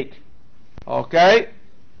take? Okay?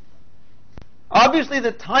 Obviously,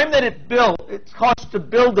 the time that it costs to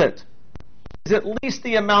build it is at least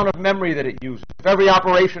the amount of memory that it uses. If every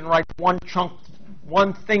operation writes one chunk,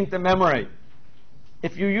 one thing to memory.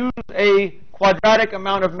 If you use a quadratic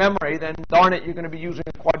amount of memory, then darn it, you're going to be using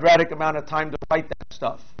a quadratic amount of time to write that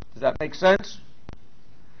stuff. Does that make sense?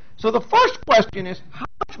 So the first question is, how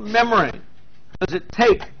much memory does it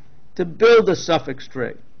take to build a suffix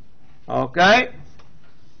tree? Okay?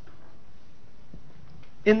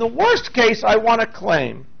 In the worst case, I want to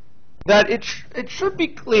claim that it should be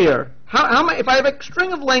clear if I have a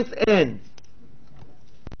string of length n,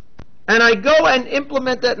 and I go and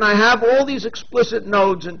implement that, and I have all these explicit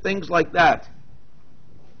nodes and things like that,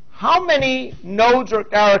 how many nodes or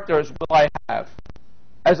characters will I have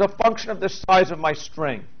as a function of the size of my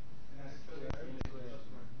string?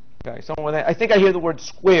 Okay, I think I hear the word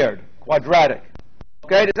squared, quadratic.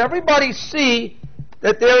 Okay, does everybody see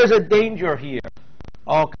that there is a danger here?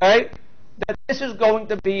 Okay, that this is going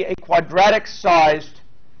to be a quadratic-sized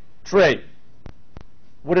tree.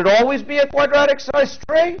 Would it always be a quadratic-sized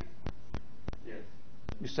tree? Yes.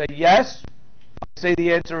 You say yes. I say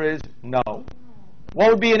the answer is no. What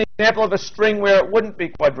would be an example of a string where it wouldn't be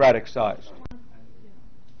quadratic-sized?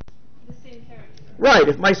 The same character. Right.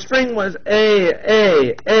 If my string was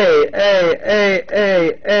A,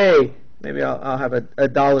 maybe I'll have a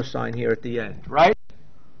dollar sign here at the end, right?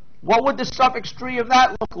 What would the suffix tree of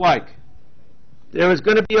that look like? There is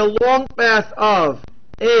going to be a long path of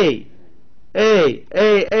A,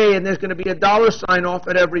 and there's going to be a dollar sign off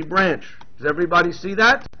at every branch. Does everybody see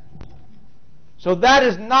that? So that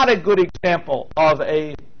is not a good example of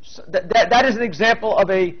that is an example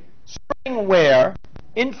of a string where,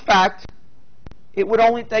 in fact, it would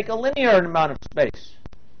only take a linear amount of space.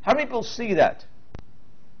 How many people see that?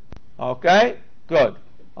 Okay, good.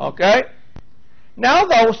 Okay. Now,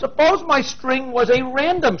 though, suppose my string was a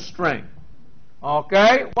random string.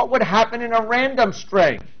 Okay, what would happen in a random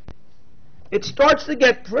string? It starts to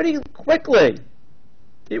get pretty quickly.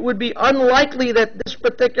 It would be unlikely that this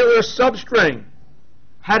particular substring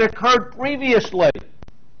had occurred previously,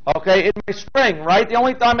 okay, in my string, right? The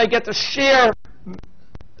only time I get to share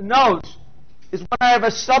nodes is when I have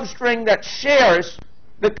a substring that shares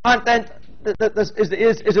the content that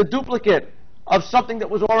is a duplicate of something that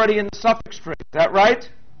was already in the suffix string. Is that right?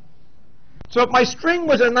 So if my string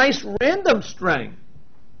was a nice random string,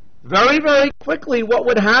 very, very quickly what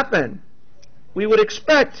would happen? We would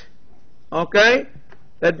expect, okay,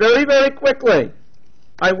 that very, very quickly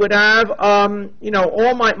I would have, all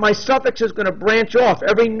my suffix is going to branch off.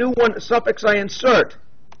 Every new suffix I insert.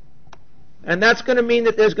 And that's going to mean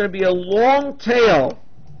that there's going to be a long tail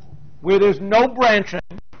where there's no branching.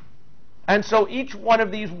 And so each one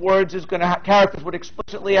of these words is going to characters would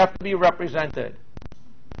explicitly have to be represented.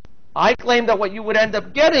 I claim that what you would end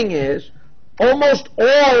up getting is almost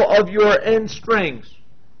all of your n strings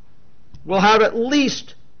will have at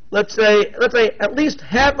least, let's say at least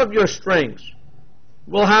half of your strings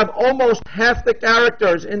will have almost half the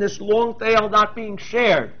characters in this long tail not being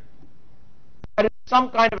shared. That is some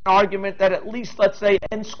kind of an argument that at least, let's say,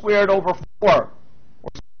 n squared over 4 or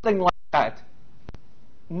something like that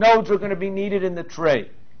nodes are going to be needed in the tree.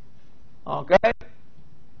 Okay?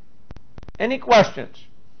 Any questions?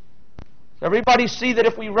 Does everybody see that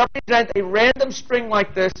if we represent a random string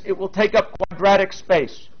like this, it will take up quadratic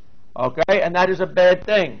space? Okay? And that is a bad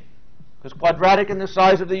thing, because quadratic in the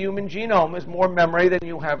size of the human genome is more memory than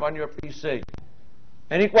you have on your PC.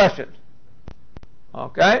 Any questions?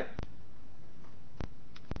 Okay?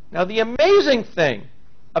 Now, the amazing thing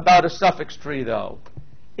about a suffix tree, though,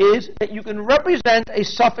 is that you can represent a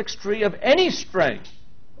suffix tree of any string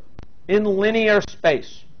in linear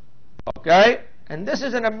space. Okay? And this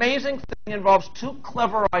is an amazing thing. It involves two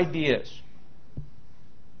clever ideas.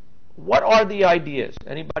 What are the ideas?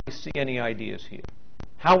 Anybody see any ideas here?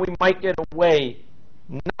 How we might get away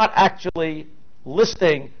not actually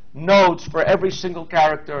listing nodes for every single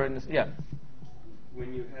character in this. Yeah.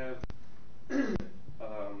 When you have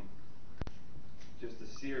just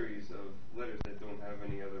a series of letters that don't have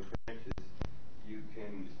any other branches, you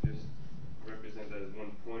can just represent that as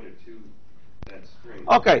one pointer to that string.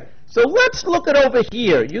 Okay, so let's look at over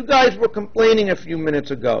here. You guys were complaining a few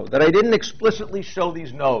minutes ago that I didn't explicitly show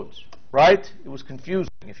these nodes, right? It was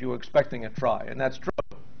confusing if you were expecting a try, and that's true.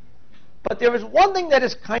 But there is one thing that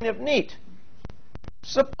is kind of neat.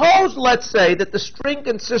 Suppose, let's say, that the string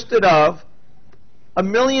consisted of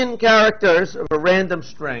 1,000,000 characters of a random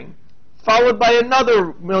string, followed by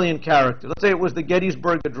another 1,000,000 characters. Let's say it was the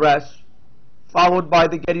Gettysburg Address, followed by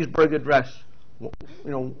the Gettysburg Address.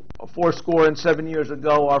 407 years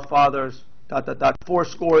ago, our fathers, ...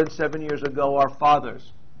 407 years ago, our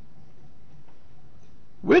fathers.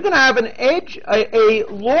 we're going to have an edge, a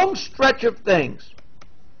long stretch of things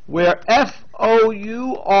where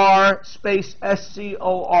FOUR space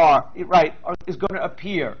SCOR, right, is going to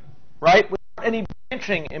appear, right, without any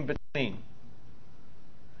branching in between.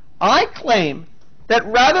 I claim that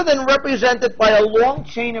rather than represent it by a long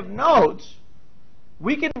chain of nodes,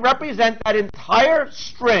 we can represent that entire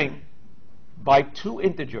string by 2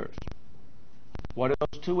 integers. What are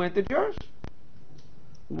those 2 integers?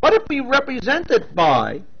 What if we represent it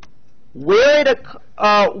by where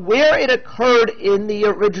it occurred in the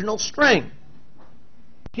original string?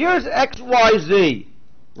 Here's XYZ,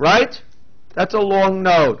 right? That's a long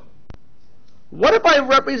node. What if I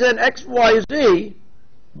represent XYZ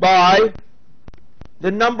by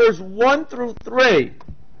the numbers 1 through 3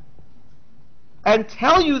 and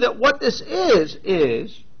tell you that what this is,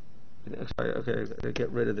 sorry, okay, get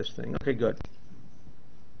rid of this thing. Okay, good.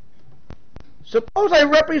 Suppose I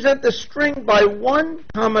represent the string by 1,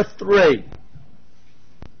 3,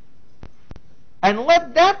 and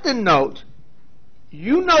let that denote,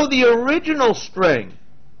 you know, the original string.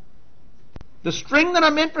 The string that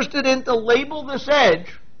I'm interested in to label this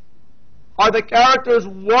edge are the characters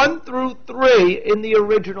 1 through 3 in the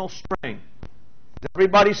original string. Does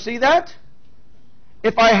everybody see that?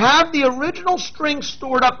 If I have the original string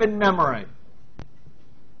stored up in memory,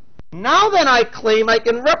 now then I claim I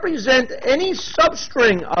can represent any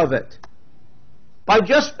substring of it by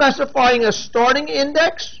just specifying a starting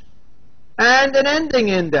index and an ending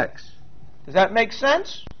index. Does that make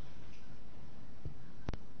sense?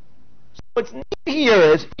 So what's neat here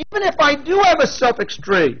is, even if I do have a suffix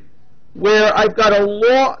tree where I've got a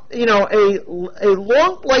long, a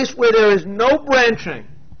long place where there is no branching,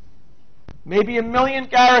 maybe 1,000,000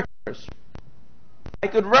 characters, I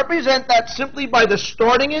could represent that simply by the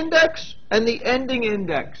starting index and the ending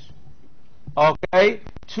index. Okay?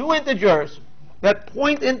 2 integers that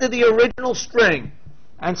point into the original string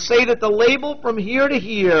and say that the label from here to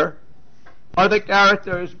here are the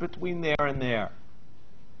characters between there and there.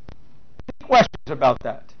 Any questions about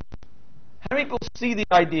that? How many people see the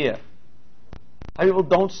idea? How many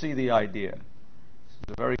people don't see the idea? This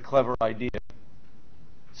is a very clever idea.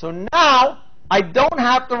 So now I don't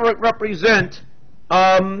have to represent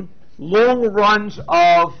long runs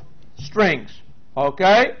of strings.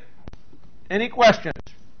 Okay? Any questions?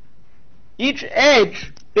 Each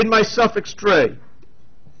edge in my suffix tree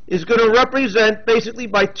is going to represent basically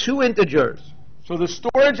by 2 integers. So the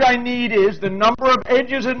storage I need is the number of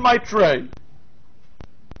edges in my tree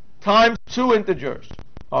times 2 integers.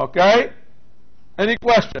 Okay? Any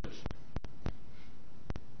questions?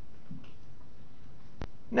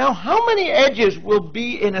 Now, how many edges will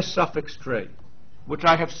be in a suffix tree, which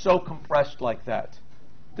I have so compressed like that?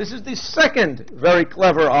 This is the second very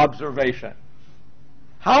clever observation.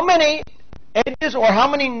 How many edges or how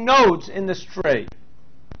many nodes in this tree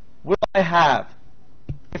will I have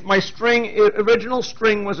if my original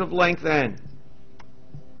string was of length n?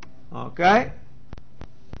 Okay?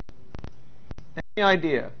 Any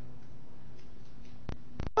idea?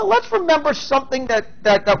 Now let's remember something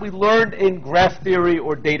that we learned in graph theory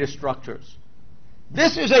or data structures.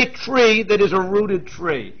 This is a tree that is a rooted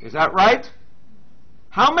tree. Is that right?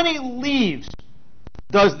 How many leaves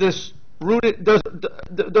does this rooted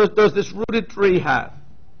tree have?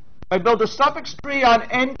 If I build a suffix tree on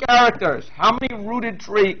n characters, how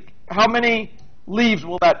many leaves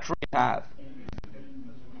will that tree have?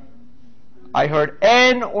 I heard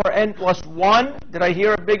n or n plus 1. Did I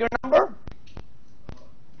hear a bigger number?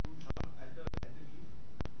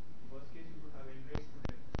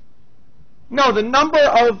 No, the number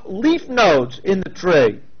of leaf nodes in the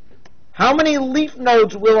tree. How many leaf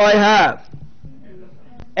nodes will I have?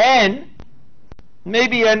 N,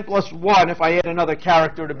 maybe n plus 1 if I add another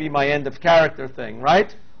character to be my end of character thing,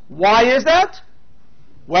 right? Why is that?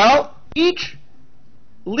 Well, each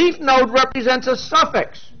leaf node represents a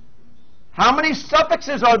suffix. How many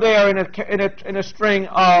suffixes are there in a string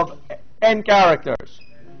of n characters?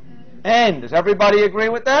 N. Does everybody agree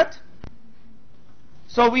with that?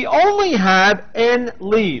 So we only have n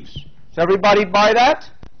leaves. Does everybody buy that?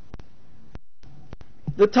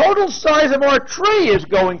 The total size of our tree is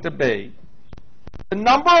going to be the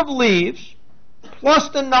number of leaves plus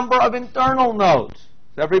the number of internal nodes.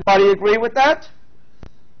 Does everybody agree with that?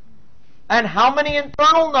 And how many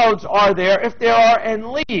internal nodes are there if there are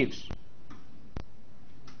n leaves?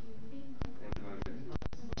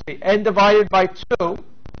 N divided by 2.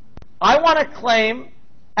 I want to claim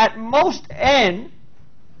at most n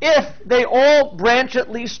if they all branch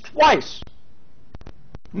at least twice.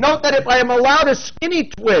 Note that if I am allowed a skinny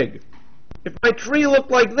twig, if my tree looked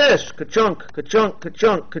like this, ka-chunk, ka-chunk,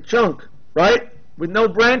 ka-chunk, ka-chunk, right? with no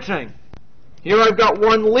branching. Here I've got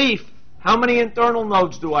one leaf. How many internal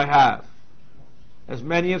nodes do I have? As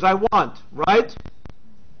many as I want, right?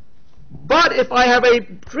 But if I have a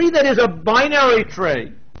tree that is a binary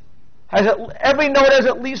tree, every node has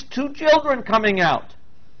at least 2 children coming out.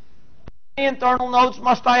 How many internal nodes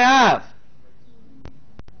must I have?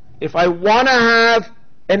 If I want to have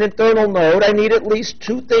an internal node, I need at least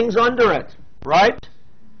 2 things under it, right?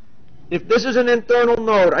 If this is an internal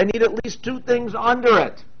node, I need at least 2 things under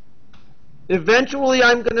it. Eventually,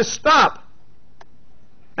 I'm going to stop.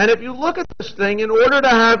 And if you look at this thing, in order to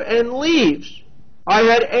have n leaves, I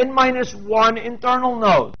had n minus 1 internal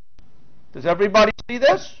nodes. Does everybody see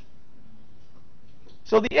this?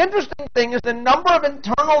 So the interesting thing is the number of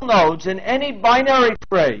internal nodes in any binary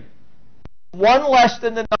tree, 1 less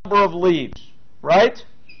than the number of leaves, right?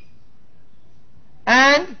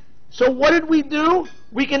 And so what did we do?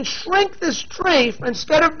 We can shrink this tree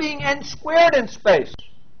instead of being n squared in space.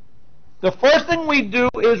 The first thing we do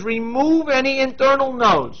is remove any internal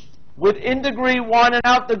nodes within degree 1 and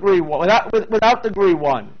out degree 1, without degree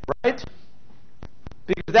 1, right?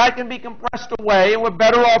 Because that can be compressed away, and we're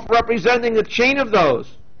better off representing the chain of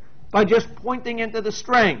those by just pointing into the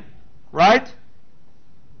string, right?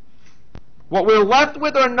 What we're left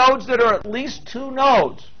with are nodes that are at least 2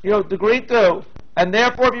 nodes, degree 2, and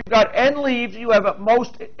therefore if you've got n leaves, you have at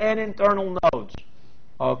most n internal nodes,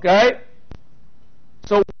 okay?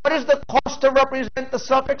 So what is the cost to represent the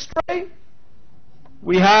suffix tree?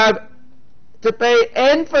 We have to pay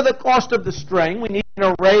n for the cost of the string. We need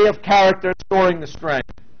an array of characters storing the string.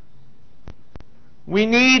 We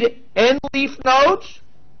need n leaf nodes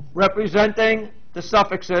representing the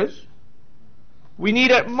suffixes. We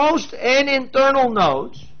need at most n internal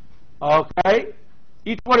nodes, okay?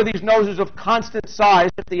 Each one of these nodes is of constant size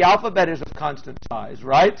if the alphabet is of constant size,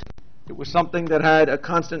 right? It was something that had a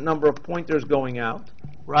constant number of pointers going out,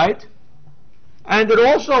 right? And it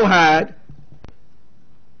also had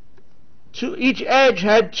each edge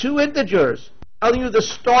had 2 integers telling you the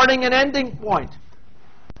starting and ending point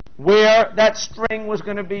where that string was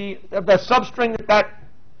going to be, the substring that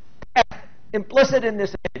implicit in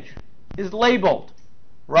this edge is labeled,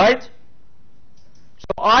 right? So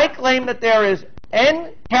I claim that there is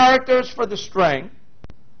n characters for the string,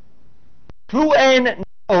 2n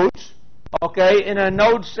nodes, okay, in a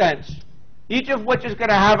node sense, each of which is going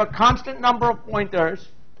to have a constant number of pointers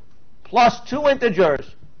plus 2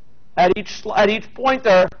 integers at each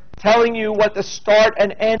pointer telling you what the start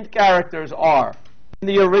and end characters are in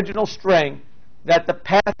the original string that the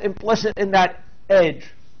path implicit in that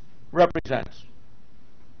edge represents.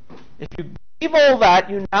 If you leave all that,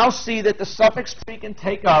 you now see that the suffix tree can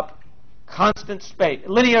take up constant space,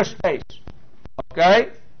 linear space,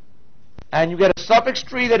 okay? And you get a suffix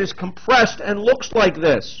tree that is compressed and looks like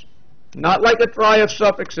this. Not like a trie of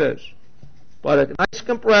suffixes, but a nice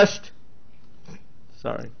compressed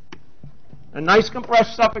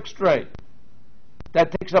suffix tree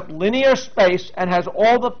that takes up linear space and has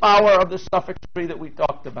all the power of the suffix tree that we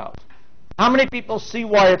talked about. How many people see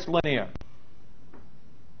why it's linear?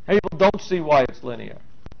 How many people don't see why it's linear?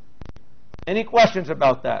 Any questions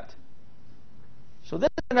about that? So this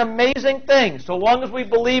is an amazing thing, so long as we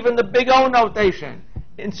believe in the big O notation.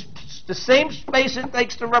 In the same space it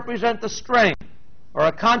takes to represent the string, or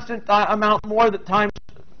a constant amount more times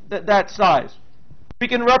that size, we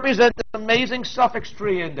can represent this amazing suffix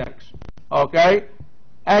tree index, okay?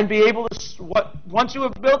 And be able to, once you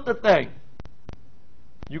have built the thing,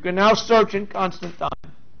 you can now search in constant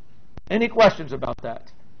time. Any questions about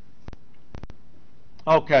that?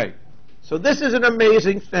 Okay, so this is an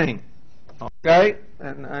amazing thing, okay?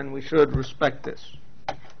 And we should respect this.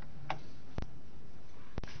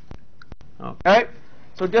 Okay?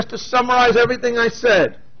 So just to summarize everything I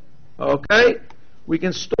said, okay? We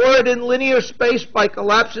can store it in linear space by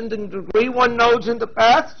collapsing the degree 1 nodes into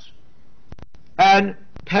paths, and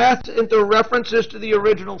paths into references to the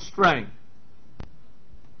original string.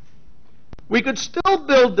 We could still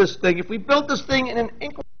build this thing. If we built this thing in an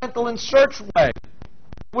incremental and search way,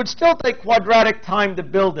 it would still take quadratic time to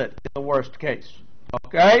build it in the worst case.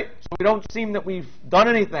 Okay? So we don't seem that we've done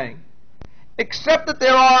anything. Except that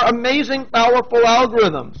there are amazing, powerful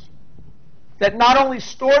algorithms that not only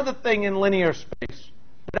store the thing in linear space,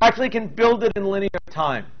 but actually can build it in linear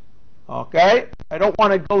time. Okay? I don't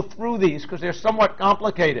want to go through these because they're somewhat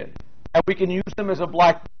complicated, and we can use them as a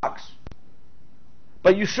black box.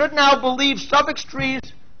 But you should now believe suffix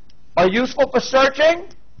trees are useful for searching.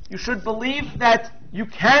 You should believe that you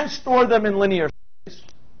can store them in linear space.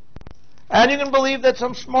 And you can believe that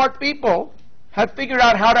some smart people have figured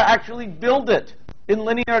out how to actually build it in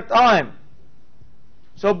linear time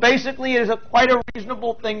So basically, it is quite a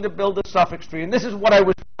reasonable thing to build a suffix tree. And this is what I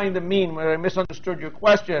was trying to mean when I misunderstood your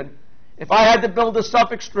question. If I had to build a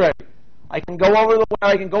suffix tree, I can go over the web,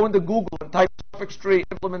 I can go into Google and type suffix tree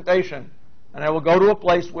implementation, and I will go to a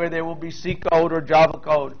place where there will be C code or Java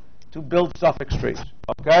code to build suffix trees,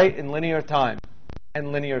 okay, in linear time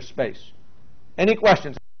and linear space. Any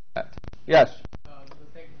questions on that? Yes?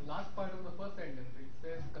 The last part of the first sentence, it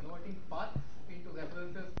says converting paths into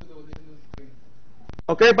references to the original string.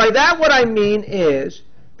 Okay, by that what I mean is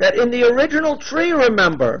that in the original tree,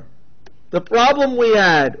 remember, the problem we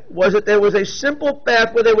had was that there was a simple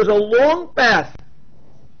path where there was a long path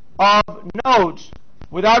of nodes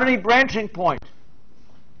without any branching point.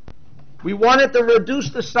 We wanted to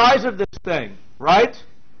reduce the size of this thing, right?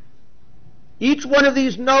 Each one of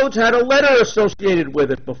these nodes had a letter associated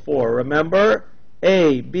with it before, remember?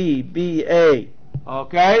 A, B, B, A.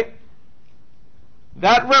 Okay?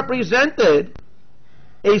 That represented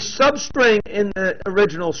a substring in the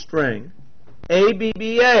original string, A, B,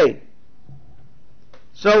 B, A.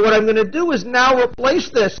 So what I'm going to do is now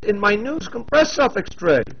replace this in my new compressed suffix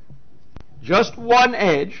tree. Just one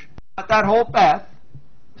edge, not that whole path.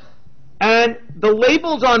 And the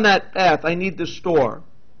labels on that path I need to store.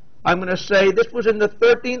 I'm going to say this was in the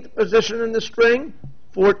 13th position in the string,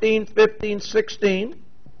 14, 15, 16.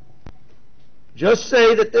 Just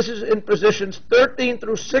say that this is in positions 13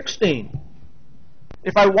 through 16.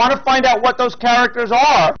 If I want to find out what those characters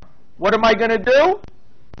are, what am I going to do?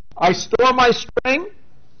 I store my string.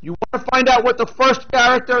 You want to find out what the first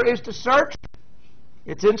character is to search?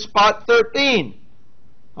 It's in spot 13.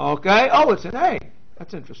 Okay? Oh, it's an A.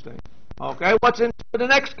 That's interesting. Okay, what's in the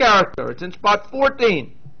next character? It's in spot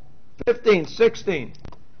 14, 15, 16.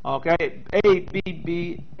 Okay, A, B,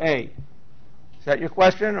 B, A. Is that your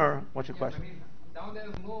question, or what's your question? I mean, now there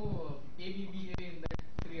is no ABBA in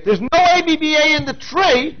that tree. There's no ABBA in the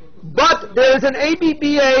tree, but there is an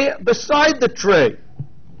ABBA beside the tree.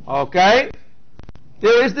 Okay?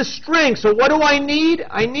 There is the string. So what do I need?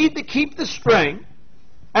 I need to keep the string,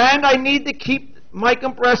 and I need to keep my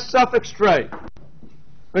compressed suffix tree.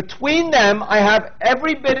 Between them, I have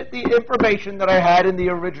every bit of the information that I had in the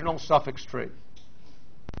original suffix tree.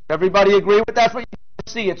 Everybody agree with that? That's what you can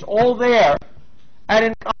see. It's all there, and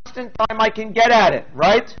in constant time I can get at it,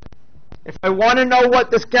 right? If I want to know what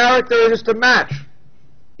this character is to match,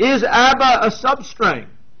 is ABBA a substring?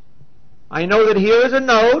 I know that here is a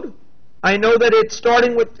node. I know that it's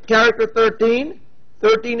starting with character 13.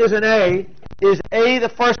 13 is an A. Is A the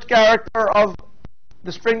first character of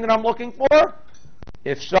the string that I'm looking for?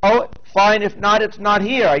 If so, fine. If not, it's not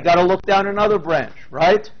here. I got to look down another branch,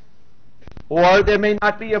 right? Or there may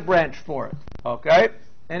not be a branch for it. Okay?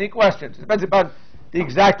 Any questions? It depends upon the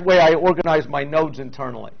exact way I organize my nodes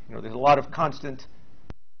internally. You know, there's a lot of constant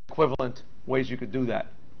equivalent ways you could do that.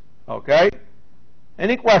 Okay?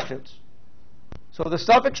 Any questions? So the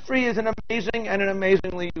suffix tree is an amazing and an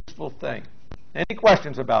amazingly useful thing. Any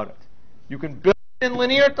questions about it? You can build it in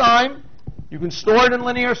linear time. You can store it in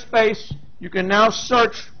linear space. You can now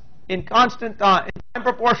search in constant time, in time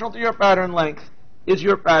proportional to your pattern length. Is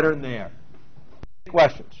your pattern there? Any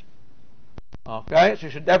questions? Okay, so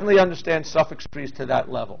you should definitely understand suffix trees to that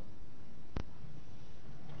level.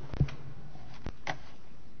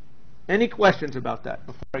 Any questions about that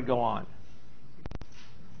before I go on?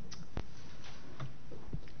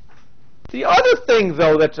 The other thing,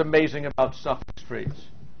 though, that's amazing about suffix trees,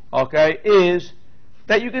 okay, is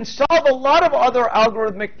that you can solve a lot of other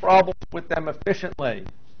algorithmic problems with them efficiently,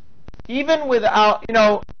 even without,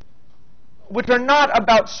 which are not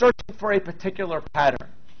about searching for a particular pattern,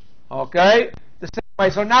 okay? The same way.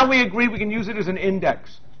 So now we agree we can use it as an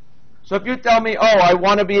index. So if you tell me, oh, I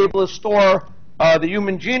want to be able to store the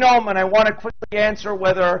human genome, and I want to quickly answer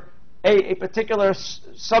whether a particular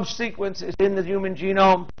subsequence is in the human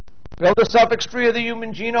genome, build a suffix tree of the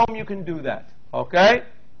human genome, you can do that, okay?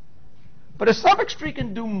 But a suffix tree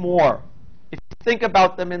can do more if you think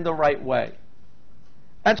about them in the right way.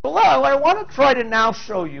 And so what I want to try to now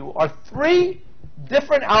show you are 3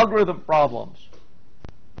 different algorithm problems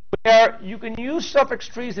where you can use suffix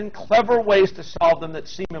trees in clever ways to solve them that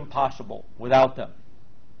seem impossible without them.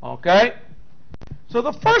 Okay? So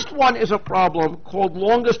the first one is a problem called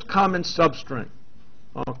longest common substring.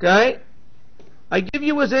 Okay? I give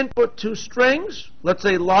you as input 2 strings, let's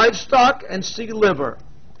say livestock and sea liver.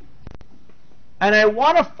 And I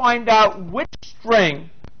want to find out which string,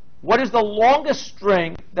 what is the longest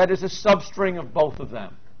string that is a substring of both of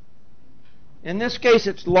them. In this case,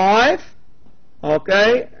 it's live,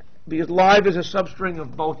 okay, because live is a substring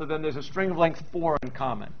of both of them. There's a string of length 4 in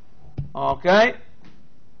common, okay?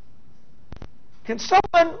 Can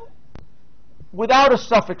someone without a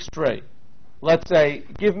suffix tree, let's say,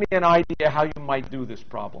 give me an idea how you might do this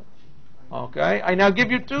problem. Okay? I now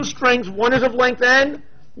give you two strings. One is of length n,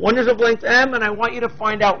 one is of length m, and I want you to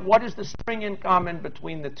find out what is the string in common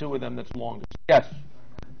between the two of them that's longest. Yes?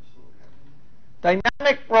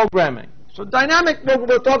 Dynamic programming. So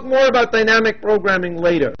we'll talk more about dynamic programming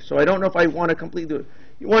later. So I don't know if I want to completely do it.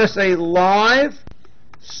 You want to say live,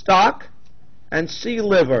 stock, and C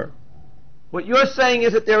liver. What you're saying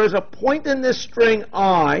is that there is a point in this string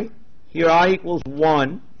I, here I equals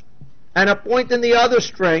 1, and a point in the other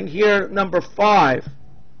string, here number 5,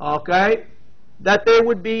 okay, that there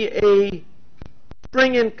would be a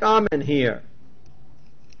string in common here.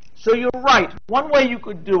 So you're right. One way you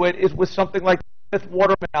could do it is with something like the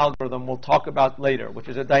Smith-Waterman algorithm we'll talk about later, which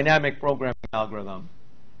is a dynamic programming algorithm.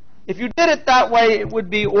 If you did it that way, it would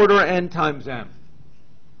be order n times m.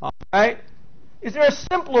 Okay? Is there a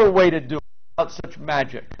simpler way to do it without such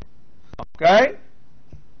magic? Okay?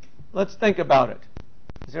 Let's think about it.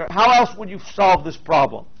 How else would you solve this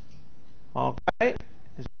problem? Okay?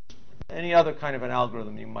 Is there any other kind of an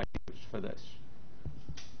algorithm you might use for this?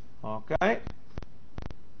 Okay?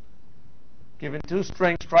 Given two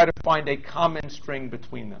strings, try to find a common string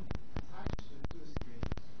between them.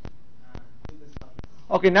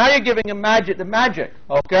 Okay, now you're giving the magic,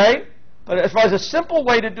 okay? But as far as a simple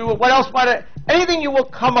way to do it, what else might I... Anything you will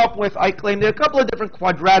come up with, I claim, there are a couple of different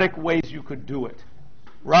quadratic ways you could do it,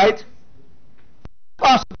 right?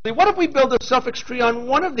 Possibly. What if we build a suffix tree on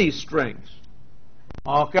one of these strings?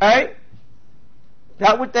 Okay?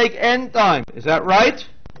 That would take n time. Is that right?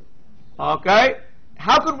 Okay?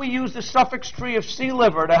 How could we use the suffix tree of C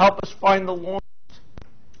liver to help us find the longest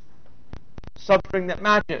substring that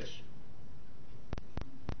matches?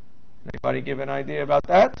 Anybody give an idea about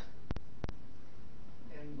that?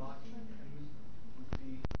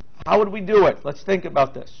 How would we do it? Let's think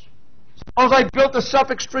about this. Suppose I built a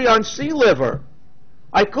suffix tree on C liver.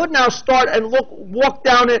 I could now start and walk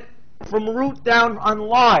down it from root down on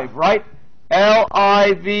live, right?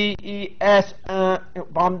 L-I-V-E-S,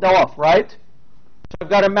 bombed off, right? So I've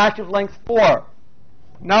got a match of length 4.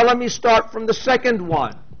 Now let me start from the second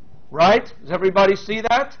one, right? Does everybody see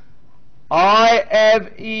that?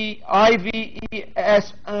 I-V-E-S,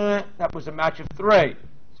 that was a match of 3. Does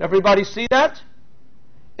everybody see that?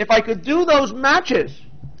 If I could do those matches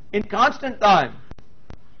in constant time,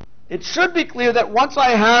 it should be clear that once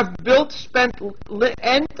I have spent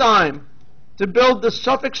n time to build the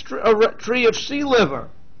suffix tree of C liver,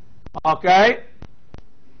 okay,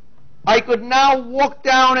 I could now walk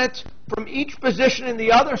down it from each position in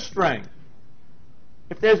the other string.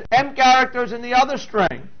 If there's m characters in the other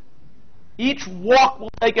string, each walk will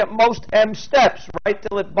take at most m steps, right,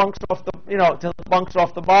 till it bunks off the, till it bunks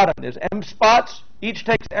off the bottom. There's m spots. Each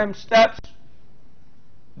takes m steps.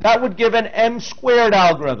 That would give an m squared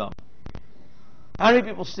algorithm. How many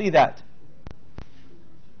people see that?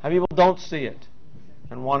 How many people don't see it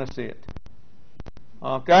and want to see it?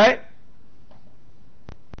 Okay?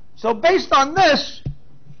 So based on this,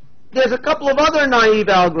 there's a couple of other naive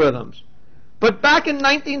algorithms. But back in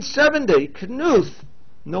 1970, Knuth,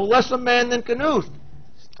 no less a man than Knuth,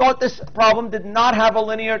 thought this problem did not have a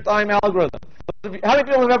linear time algorithm. How many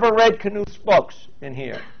people have ever read Knuth's books in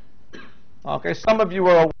here? Okay, some of you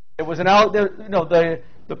are aware. It was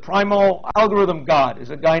the primal algorithm god is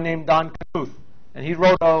a guy named Don Knuth, and he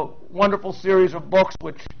wrote a wonderful series of books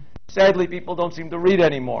which sadly people don't seem to read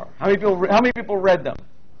anymore. How many people read them?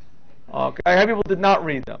 Okay, how many people did not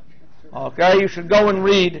read them? Okay, you should go and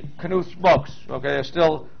read Knuth's books. Okay, they're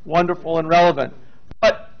still wonderful and relevant.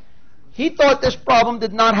 But he thought this problem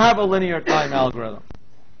did not have a linear time algorithm.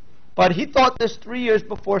 But he thought this 3 years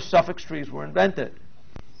before suffix trees were invented.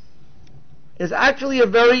 Is actually a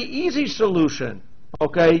very easy solution,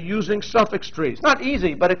 okay, using suffix trees. Not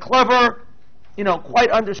easy, but a clever,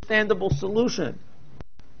 quite understandable solution.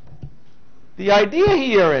 The idea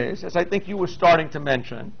here is, as I think you were starting to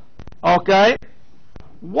mention, okay,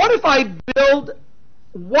 what if I build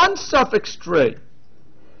one suffix tree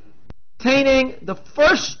containing the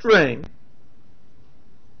first string,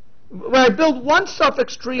 when I build one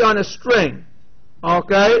suffix tree on a string,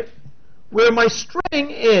 okay, where my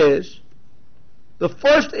string is the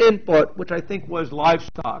first input, which I think was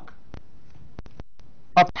livestock,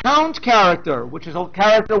 a pound character, which is a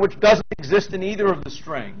character which doesn't exist in either of the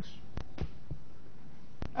strings,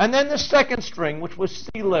 and then the second string, which was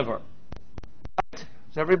C liver. Right?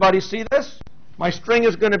 Does everybody see this? My string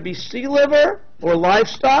is going to be C liver or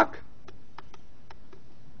livestock,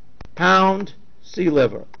 pound, C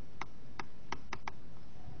liver.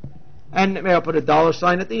 And maybe I'll put a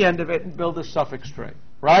 $ at the end of it and build a suffix tree,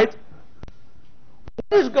 right?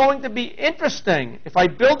 what is going to be interesting if I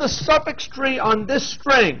build a suffix tree on this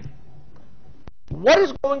string? What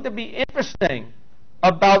is going to be interesting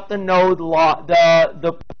about the node,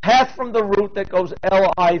 the path from the root that goes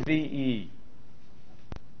L-I-V-E?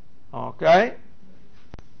 Okay?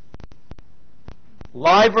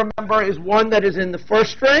 Live, remember, is one that is in the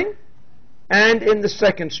first string and in the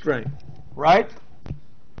second string, right? What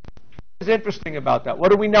is interesting about that? What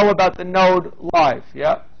do we know about the node live?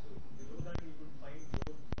 Yeah? Below that you could find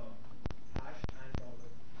both hash and dollar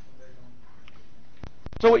somewhere down.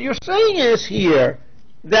 So what you're saying is here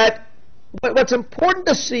that what's important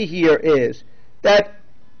to see here is that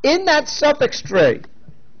in that suffix tree,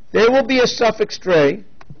 there will be a suffix tree.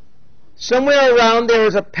 Somewhere around there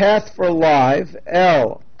is a path for live,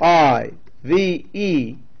 L-I-V-E.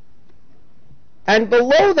 And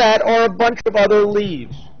below that are a bunch of other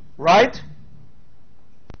leaves, right?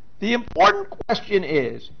 The important question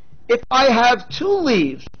is, if I have two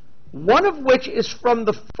leaves, one of which is from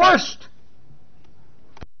the first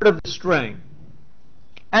part of the string,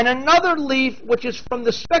 and another leaf which is from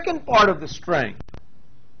the second part of the string,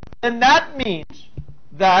 then that means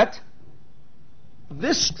that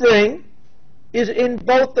this string is in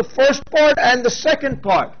both the first part and the second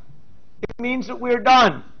part. It means that we're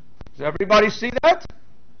done. Does everybody see that?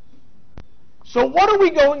 So what are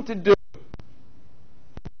we going to do?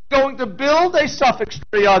 We're going to build a suffix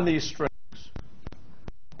tree on these strings.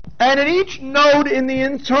 And at each node in the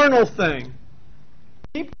internal thing,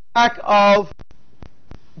 keep track of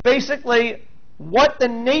basically what the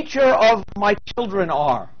nature of my children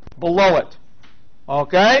are below it.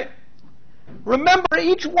 Okay? Remember,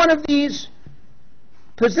 each one of these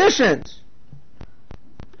positions,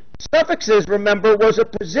 suffixes, remember, was a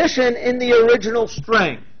position in the original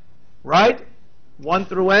string, right? 1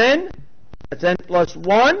 through n, that's n plus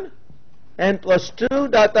 1, n plus 2, ...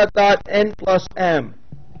 n plus m.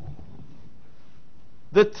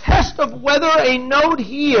 The test of whether a node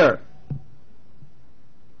here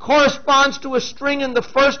corresponds to a string in the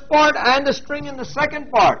first part and a string in the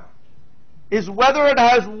second part is whether it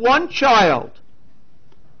has one child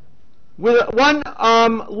with one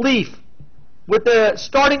leaf with the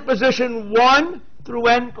starting position 1 through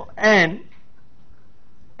n,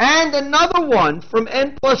 and another one from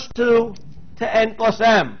n plus 2 to n plus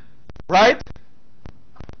m, right?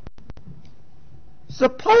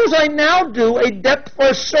 Suppose I now do a depth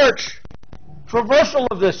first search traversal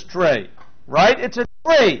of this tree, right? It's a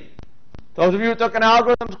tree. Those of you who took an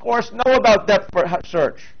algorithms course know about depth first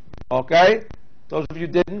search, okay? Those of you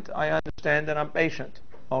who didn't, I understand and I'm patient,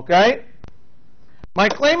 okay? My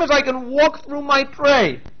claim is I can walk through my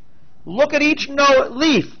tree, look at each node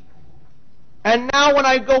leaf, and now when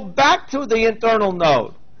I go back to the internal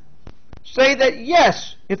node, say that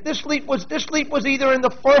yes, if this leaf was either in the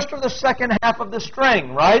first or the second half of the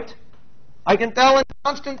string, right? I can tell in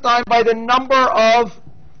constant time by the number of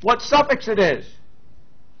what suffix it is,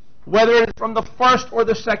 whether it's from the first or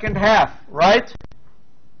the second half, right?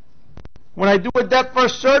 When I do a depth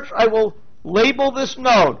first search, I will label this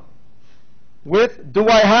node with, do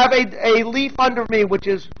I have a leaf under me which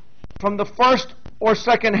is from the first or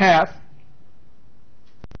second half?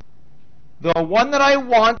 The one that I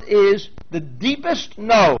want is the deepest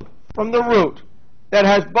node from the root that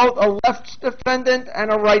has both a left descendant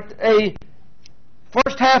and a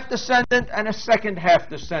first half descendant and a second half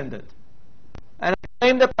descendant. And I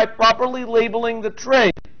claim that by properly labeling the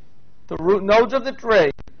tree, the root nodes of the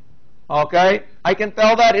tree, okay, I can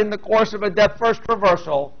tell that in the course of a depth first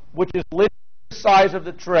traversal, which is literally the size of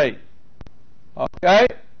the tree. Okay?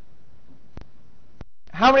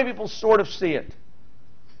 How many people sort of see it?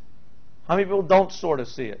 How many people don't sort of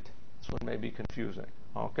see it? This one may be confusing.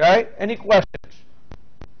 Okay? Any questions?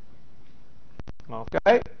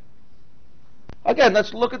 Okay? Again,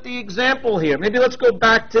 let's look at the example here. Maybe let's go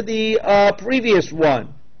back to the previous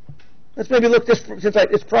one. Let's maybe look this, since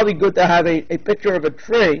it's probably good to have a picture of a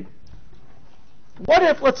tree. What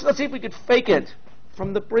if, let's see if we could fake it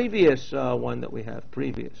from the previous one that we have.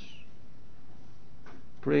 Previous.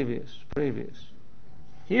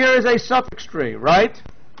 Here is a suffix tree, right?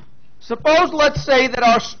 Suppose, let's say that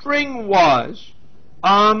our string was,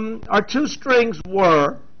 our two strings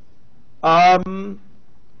were,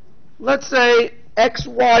 let's say x,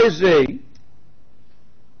 y, z.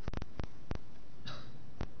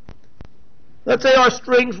 Let's say our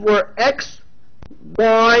strings were x,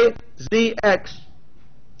 y, z, x,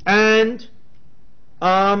 and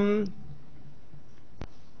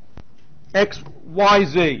x, y,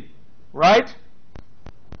 z, right?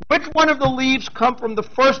 Which one of the leaves come from the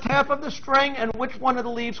first half of the string, and which one of the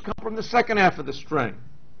leaves come from the second half of the string?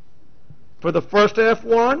 For the first half,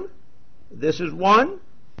 1. This is 1.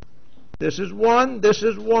 This is 1. This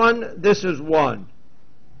is 1. This is 1.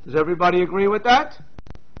 Does everybody agree with that?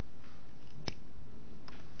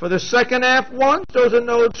 For the second half ones, those are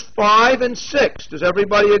nodes 5 and 6. Does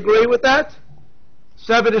everybody agree with that?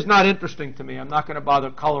 7 is not interesting to me. I'm not going to bother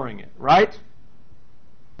coloring it, right?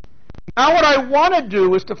 Now what I want to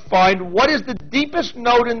do is to find what is the deepest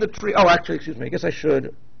node in the tree. Oh, actually, excuse me. I guess I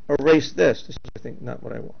should erase this. This is, I think, not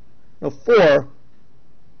what I want. No, 4.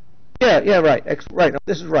 Yeah, right. Right. No,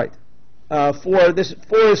 this is right. 4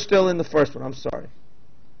 is still in the first one. I'm sorry.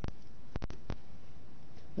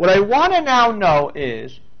 What I want to now know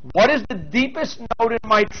is what is the deepest node in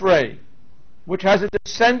my tree, which has a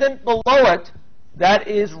descendant below it that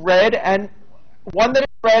is red, and one that is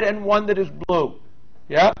red and one that is blue.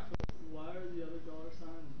 Yeah? Why are the other dollar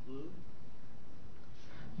signs blue?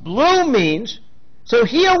 Blue means, so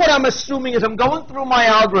here what I'm assuming is I'm going through my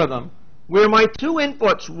algorithm where my two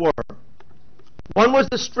inputs were. One was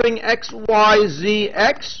the string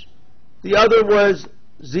XYZX, the other was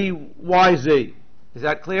ZYZ. Is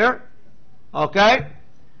that clear? Okay?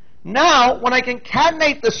 Now, when I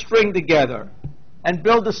concatenate the string together and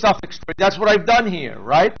build the suffix string, that's what I've done here,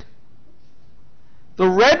 right? The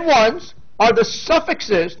red ones are the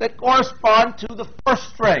suffixes that correspond to the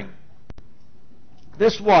first string.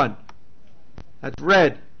 This one, that's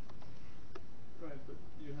red. Right, but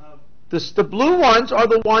you have... The blue ones are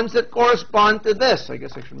the ones that correspond to this. I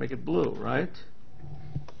guess I should make it blue, right?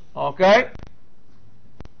 Okay?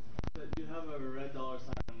 But you have a red dollar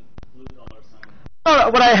sign, blue dollar sign. No,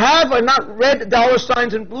 what I have are not red dollar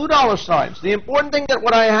signs and blue dollar signs. The important thing that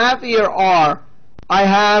what I have here are, I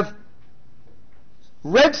have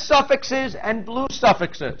red suffixes and blue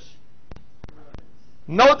suffixes.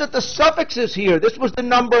 Note that the suffixes here, this was the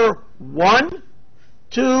number 1,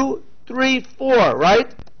 2, 3, 4,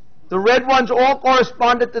 right? The red ones all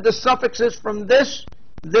corresponded to the suffixes from this,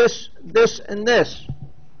 this, and this.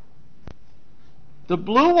 The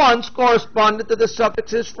blue ones corresponded to the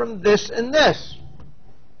suffixes from this and this.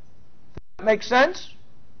 Does that make sense?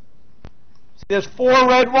 See, there's 4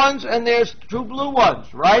 red ones and there's 2 blue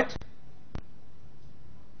ones, right?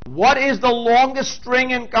 What is the longest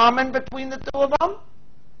string in common between the two of them?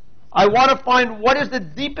 I want to find what is the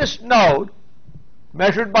deepest node,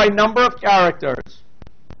 measured by number of characters,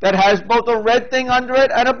 that has both a red thing under it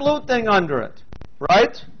and a blue thing under it,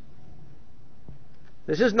 right?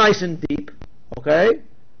 This is nice and deep, okay?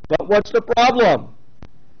 But what's the problem?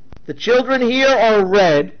 The children here are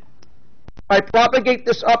red. If I propagate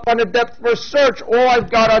this up on a depth first search, all I've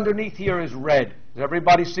got underneath here is red. Does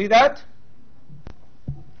everybody see that?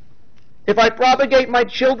 If I propagate my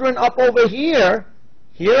children up over here,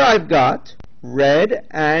 here I've got red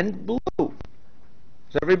and blue.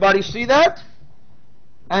 Does everybody see that?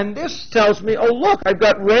 And this tells me, oh look, I've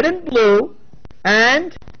got red and blue,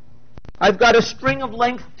 and I've got a string of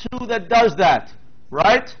length 2 that does that,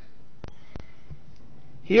 right?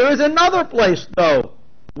 Here is another place, though,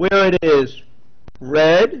 where it is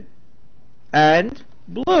red and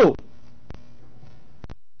blue.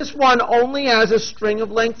 This one only has a string of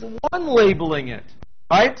length 1 labeling it,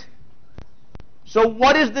 right? So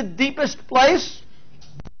what is the deepest place?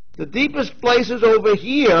 The deepest place is over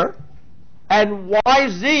here, and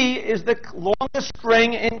YZ is the longest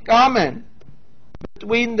string in common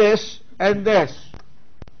between this and this.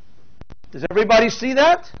 Does everybody see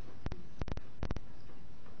that?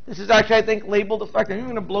 This is actually, I think, labeled effect. I'm even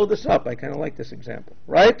going to blow this up. I kind of like this example,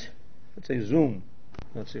 right? Let's say zoom.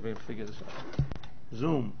 Let's see if I can figure this out.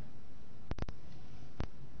 Zoom.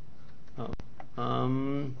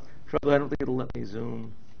 Trouble, I don't think it'll let me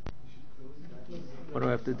zoom. What do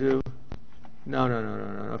I have to do? No.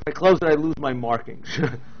 If I close it, I lose my markings.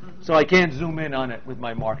 So I can't zoom in on it with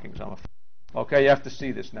my markings. Okay, you have to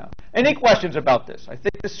see this now. Any questions about this? I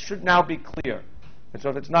think this should now be clear. And so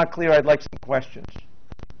if it's not clear, I'd like some questions.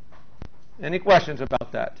 Any questions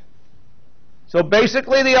about that? So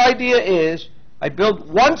basically the idea is I build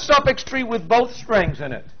one suffix tree with both strings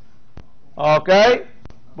in it. Okay?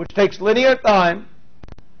 Which takes linear time.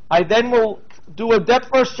 I then will do a depth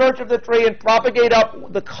first search of the tree and propagate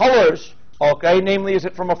up the colors. Okay? Namely, is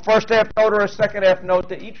it from a first half node or a second half node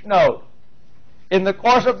to each node? In the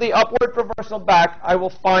course of the upward traversal back, I will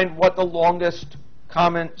find what the longest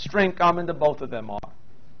string common to both of them are.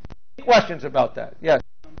 Any questions about that? Yes?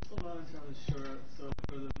 I'm still not entirely sure. So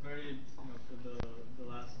for the very, for the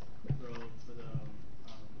last row, for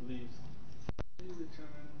the leaves, how do you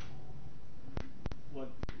determine what,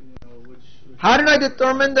 which... How did I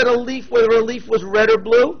determine that whether a leaf was red or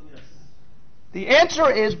blue? Yes. The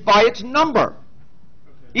answer is by its number.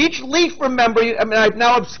 Okay. Each leaf, remember, I mean, I've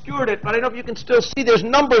now obscured it, but I don't know if you can still see there's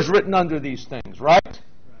numbers written under these things, right?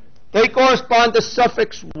 They correspond to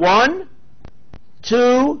suffix 1,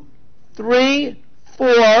 2, 3,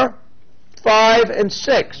 4, 5, and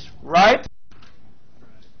 6, right?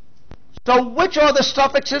 So which are the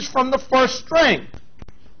suffixes from the first string?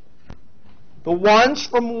 The ones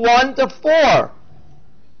from 1 to 4. Right?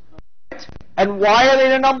 And why are they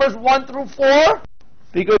the numbers 1 through 4?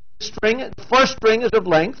 Because the first string is of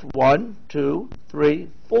length 1, 2, 3,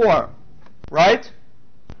 4. Right?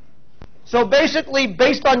 So basically,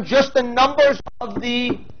 based on just the numbers of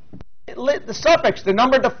the suffix, the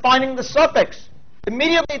number defining the suffix,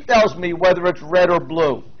 immediately tells me whether it's red or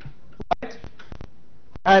blue. Right?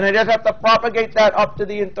 And I just have to propagate that up to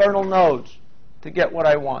the internal nodes to get what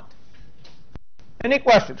I want. Any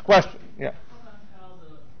questions? Question? Yeah.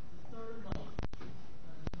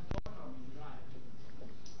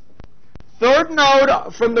 Third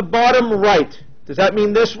node from the bottom right. Does that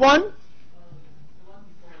mean this one?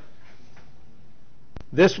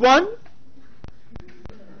 This one?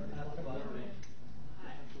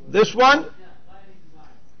 This one?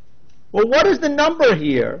 Well, what is the number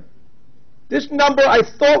here? This number I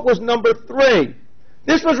thought was number 3.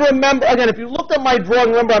 This was, remember, again, if you looked at my drawing,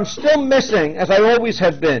 remember, I'm still missing, as I always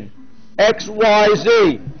have been, X, Y,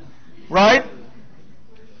 Z. Right?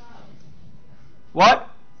 What?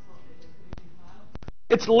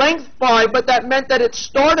 It's length 5, but that meant that it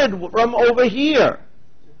started from over here.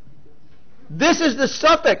 This is the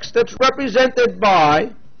suffix that's represented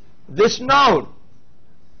by this node.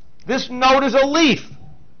 This node is a leaf,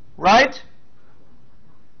 right?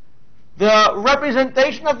 The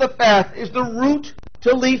representation of the path is the root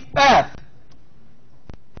to leaf path.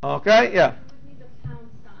 Okay, yeah. We need the pound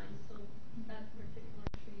sign, so that particular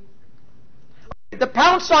tree. The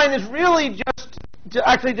pound sign is really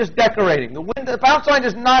actually just decorating. The pound sign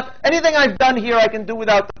is not, anything I've done here I can do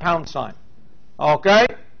without the pound sign. Okay?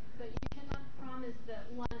 But you cannot promise that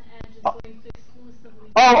one edge is going to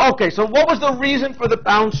exclusively... Oh, okay. So what was the reason for the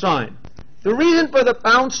pound sign? The reason for the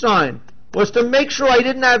pound sign was to make sure I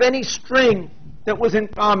didn't have any string that was in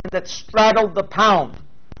common that straddled the pound.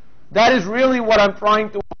 That is really what I'm trying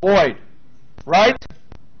to avoid. Right?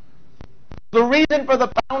 The reason for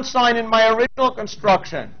the pound sign in my original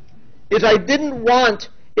construction is I didn't want,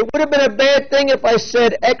 it would have been a bad thing if I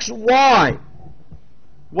said XY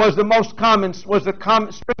was the most common, was the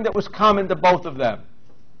string that was common to both of them.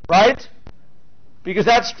 Right? Because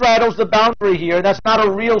that straddles the boundary here. That's not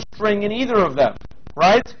a real string in either of them.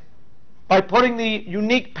 Right? By putting the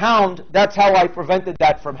unique pound, that's how I prevented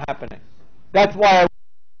that from happening. That's why I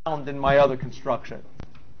found in my other construction.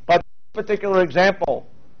 But in this particular example,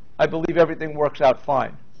 I believe everything works out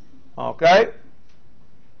fine. Okay?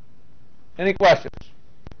 Any questions?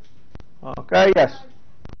 Okay, yes.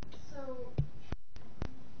 So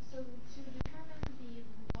to determine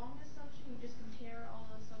the longest substring, you just compare all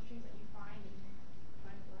the substrings that you find and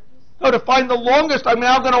find the largest? No, to find the longest, I'm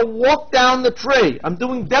now going to walk down the tree. I'm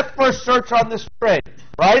doing depth first search on this tree,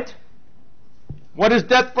 right? What does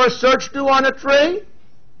depth first search do on a tree?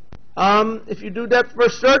 If you do depth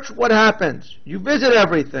first search, what happens? You visit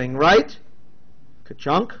everything, right?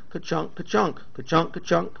 Ka-chunk, ka-chunk, ka-chunk, ka-chunk,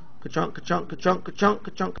 ka-chunk, ka-chunk, ka-chunk, ka-chunk, ka-chunk,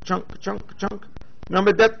 ka-chunk, ka-chunk, ka-chunk, ka-chunk.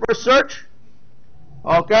 Remember depth first search?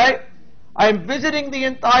 Okay? I'm visiting the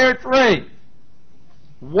entire tree.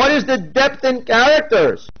 What is the depth in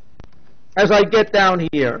characters as I get down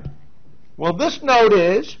here? Well, this node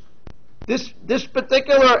is, this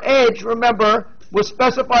particular edge, remember, was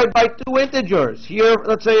specified by 2 integers. Here,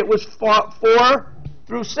 let's say it was 4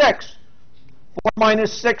 through 6. 4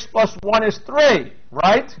 minus 6 plus 1 is 3,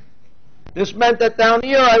 right? This meant that down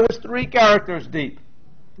here I was 3 characters deep.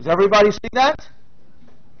 Does everybody see that?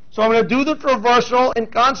 So I'm going to do the traversal. In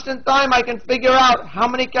constant time, I can figure out how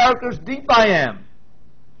many characters deep I am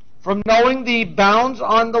from knowing the bounds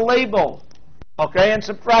on the label, okay, and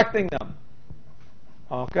subtracting them.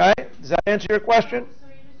 Okay? Does that answer your question? So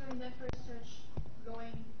you're just doing that first search,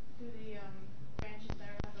 going through the branches that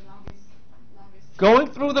have the longest. Going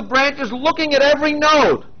through the branches, looking at every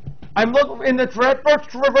node. I'm looking in the first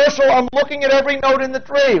traversal. I'm looking at every node in the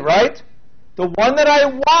tree, right? The one that I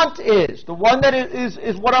want is the one that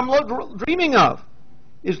is what I'm dreaming of.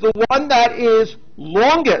 Is the one that is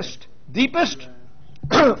longest, deepest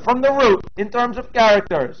from the root in terms of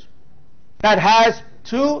characters. That has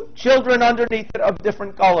 2 children underneath it of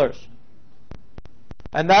different colors.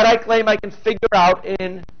 And that I claim I can figure out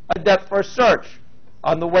in a depth first search.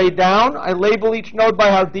 On the way down, I label each node by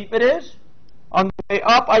how deep it is. On the way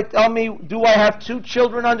up, I tell me, do I have 2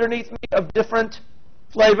 children underneath me of different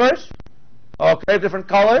flavors? Okay, different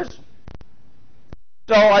colors.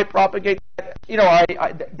 So I propagate, you know,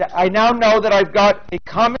 I now know that I've got a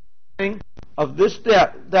common string of this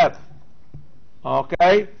depth,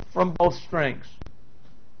 okay, from both strings.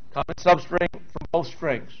 Common substring from both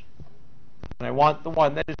strings. And I want the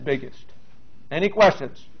one that is biggest. Any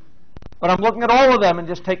questions? But I'm looking at all of them and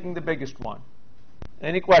just taking the biggest one.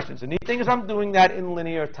 Any questions? The neat thing is I'm doing that in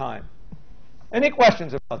linear time. Any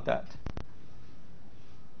questions about that?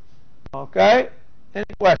 Okay? Any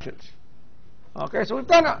questions? Okay, so we've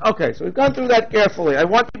gone through that carefully. I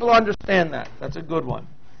want people to understand that. That's a good one.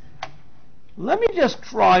 Let me just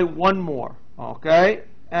try one more, okay?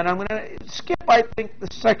 And I'm going to skip, I think, the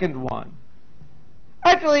second one.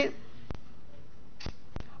 Actually,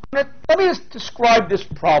 let me just describe this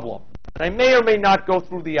problem. And I may or may not go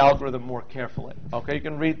through the algorithm more carefully. Okay, you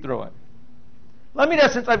can read through it. Let me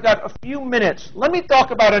just, since I've got a few minutes, let me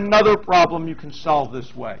talk about another problem you can solve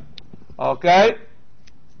this way. Okay?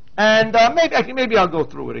 And maybe I'll go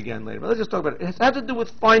through it again later. But let's just talk about it. It has to do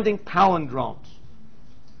with finding palindromes.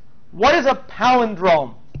 What is a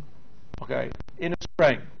palindrome? Okay, in a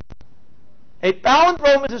string. A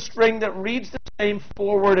palindrome is a string that reads the same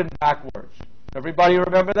forward and backwards. Everybody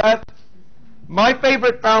remember that? My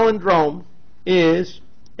favorite palindrome is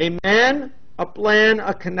a man, a plan,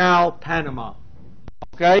 a canal, Panama.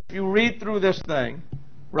 Okay? If you read through this thing,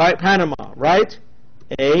 right? Panama, right?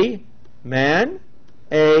 A man,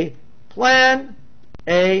 a plan,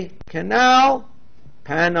 a canal,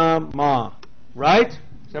 Panama. Right?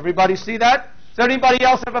 Does everybody see that? Does anybody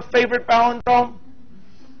else have a favorite palindrome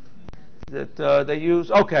that they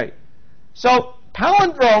use? Okay. So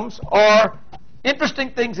palindromes are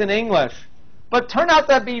interesting things in English, but turn out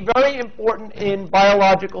to be very important in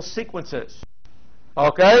biological sequences.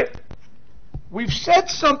 Okay? We've said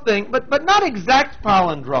something, but not exact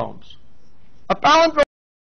palindromes. A palindrome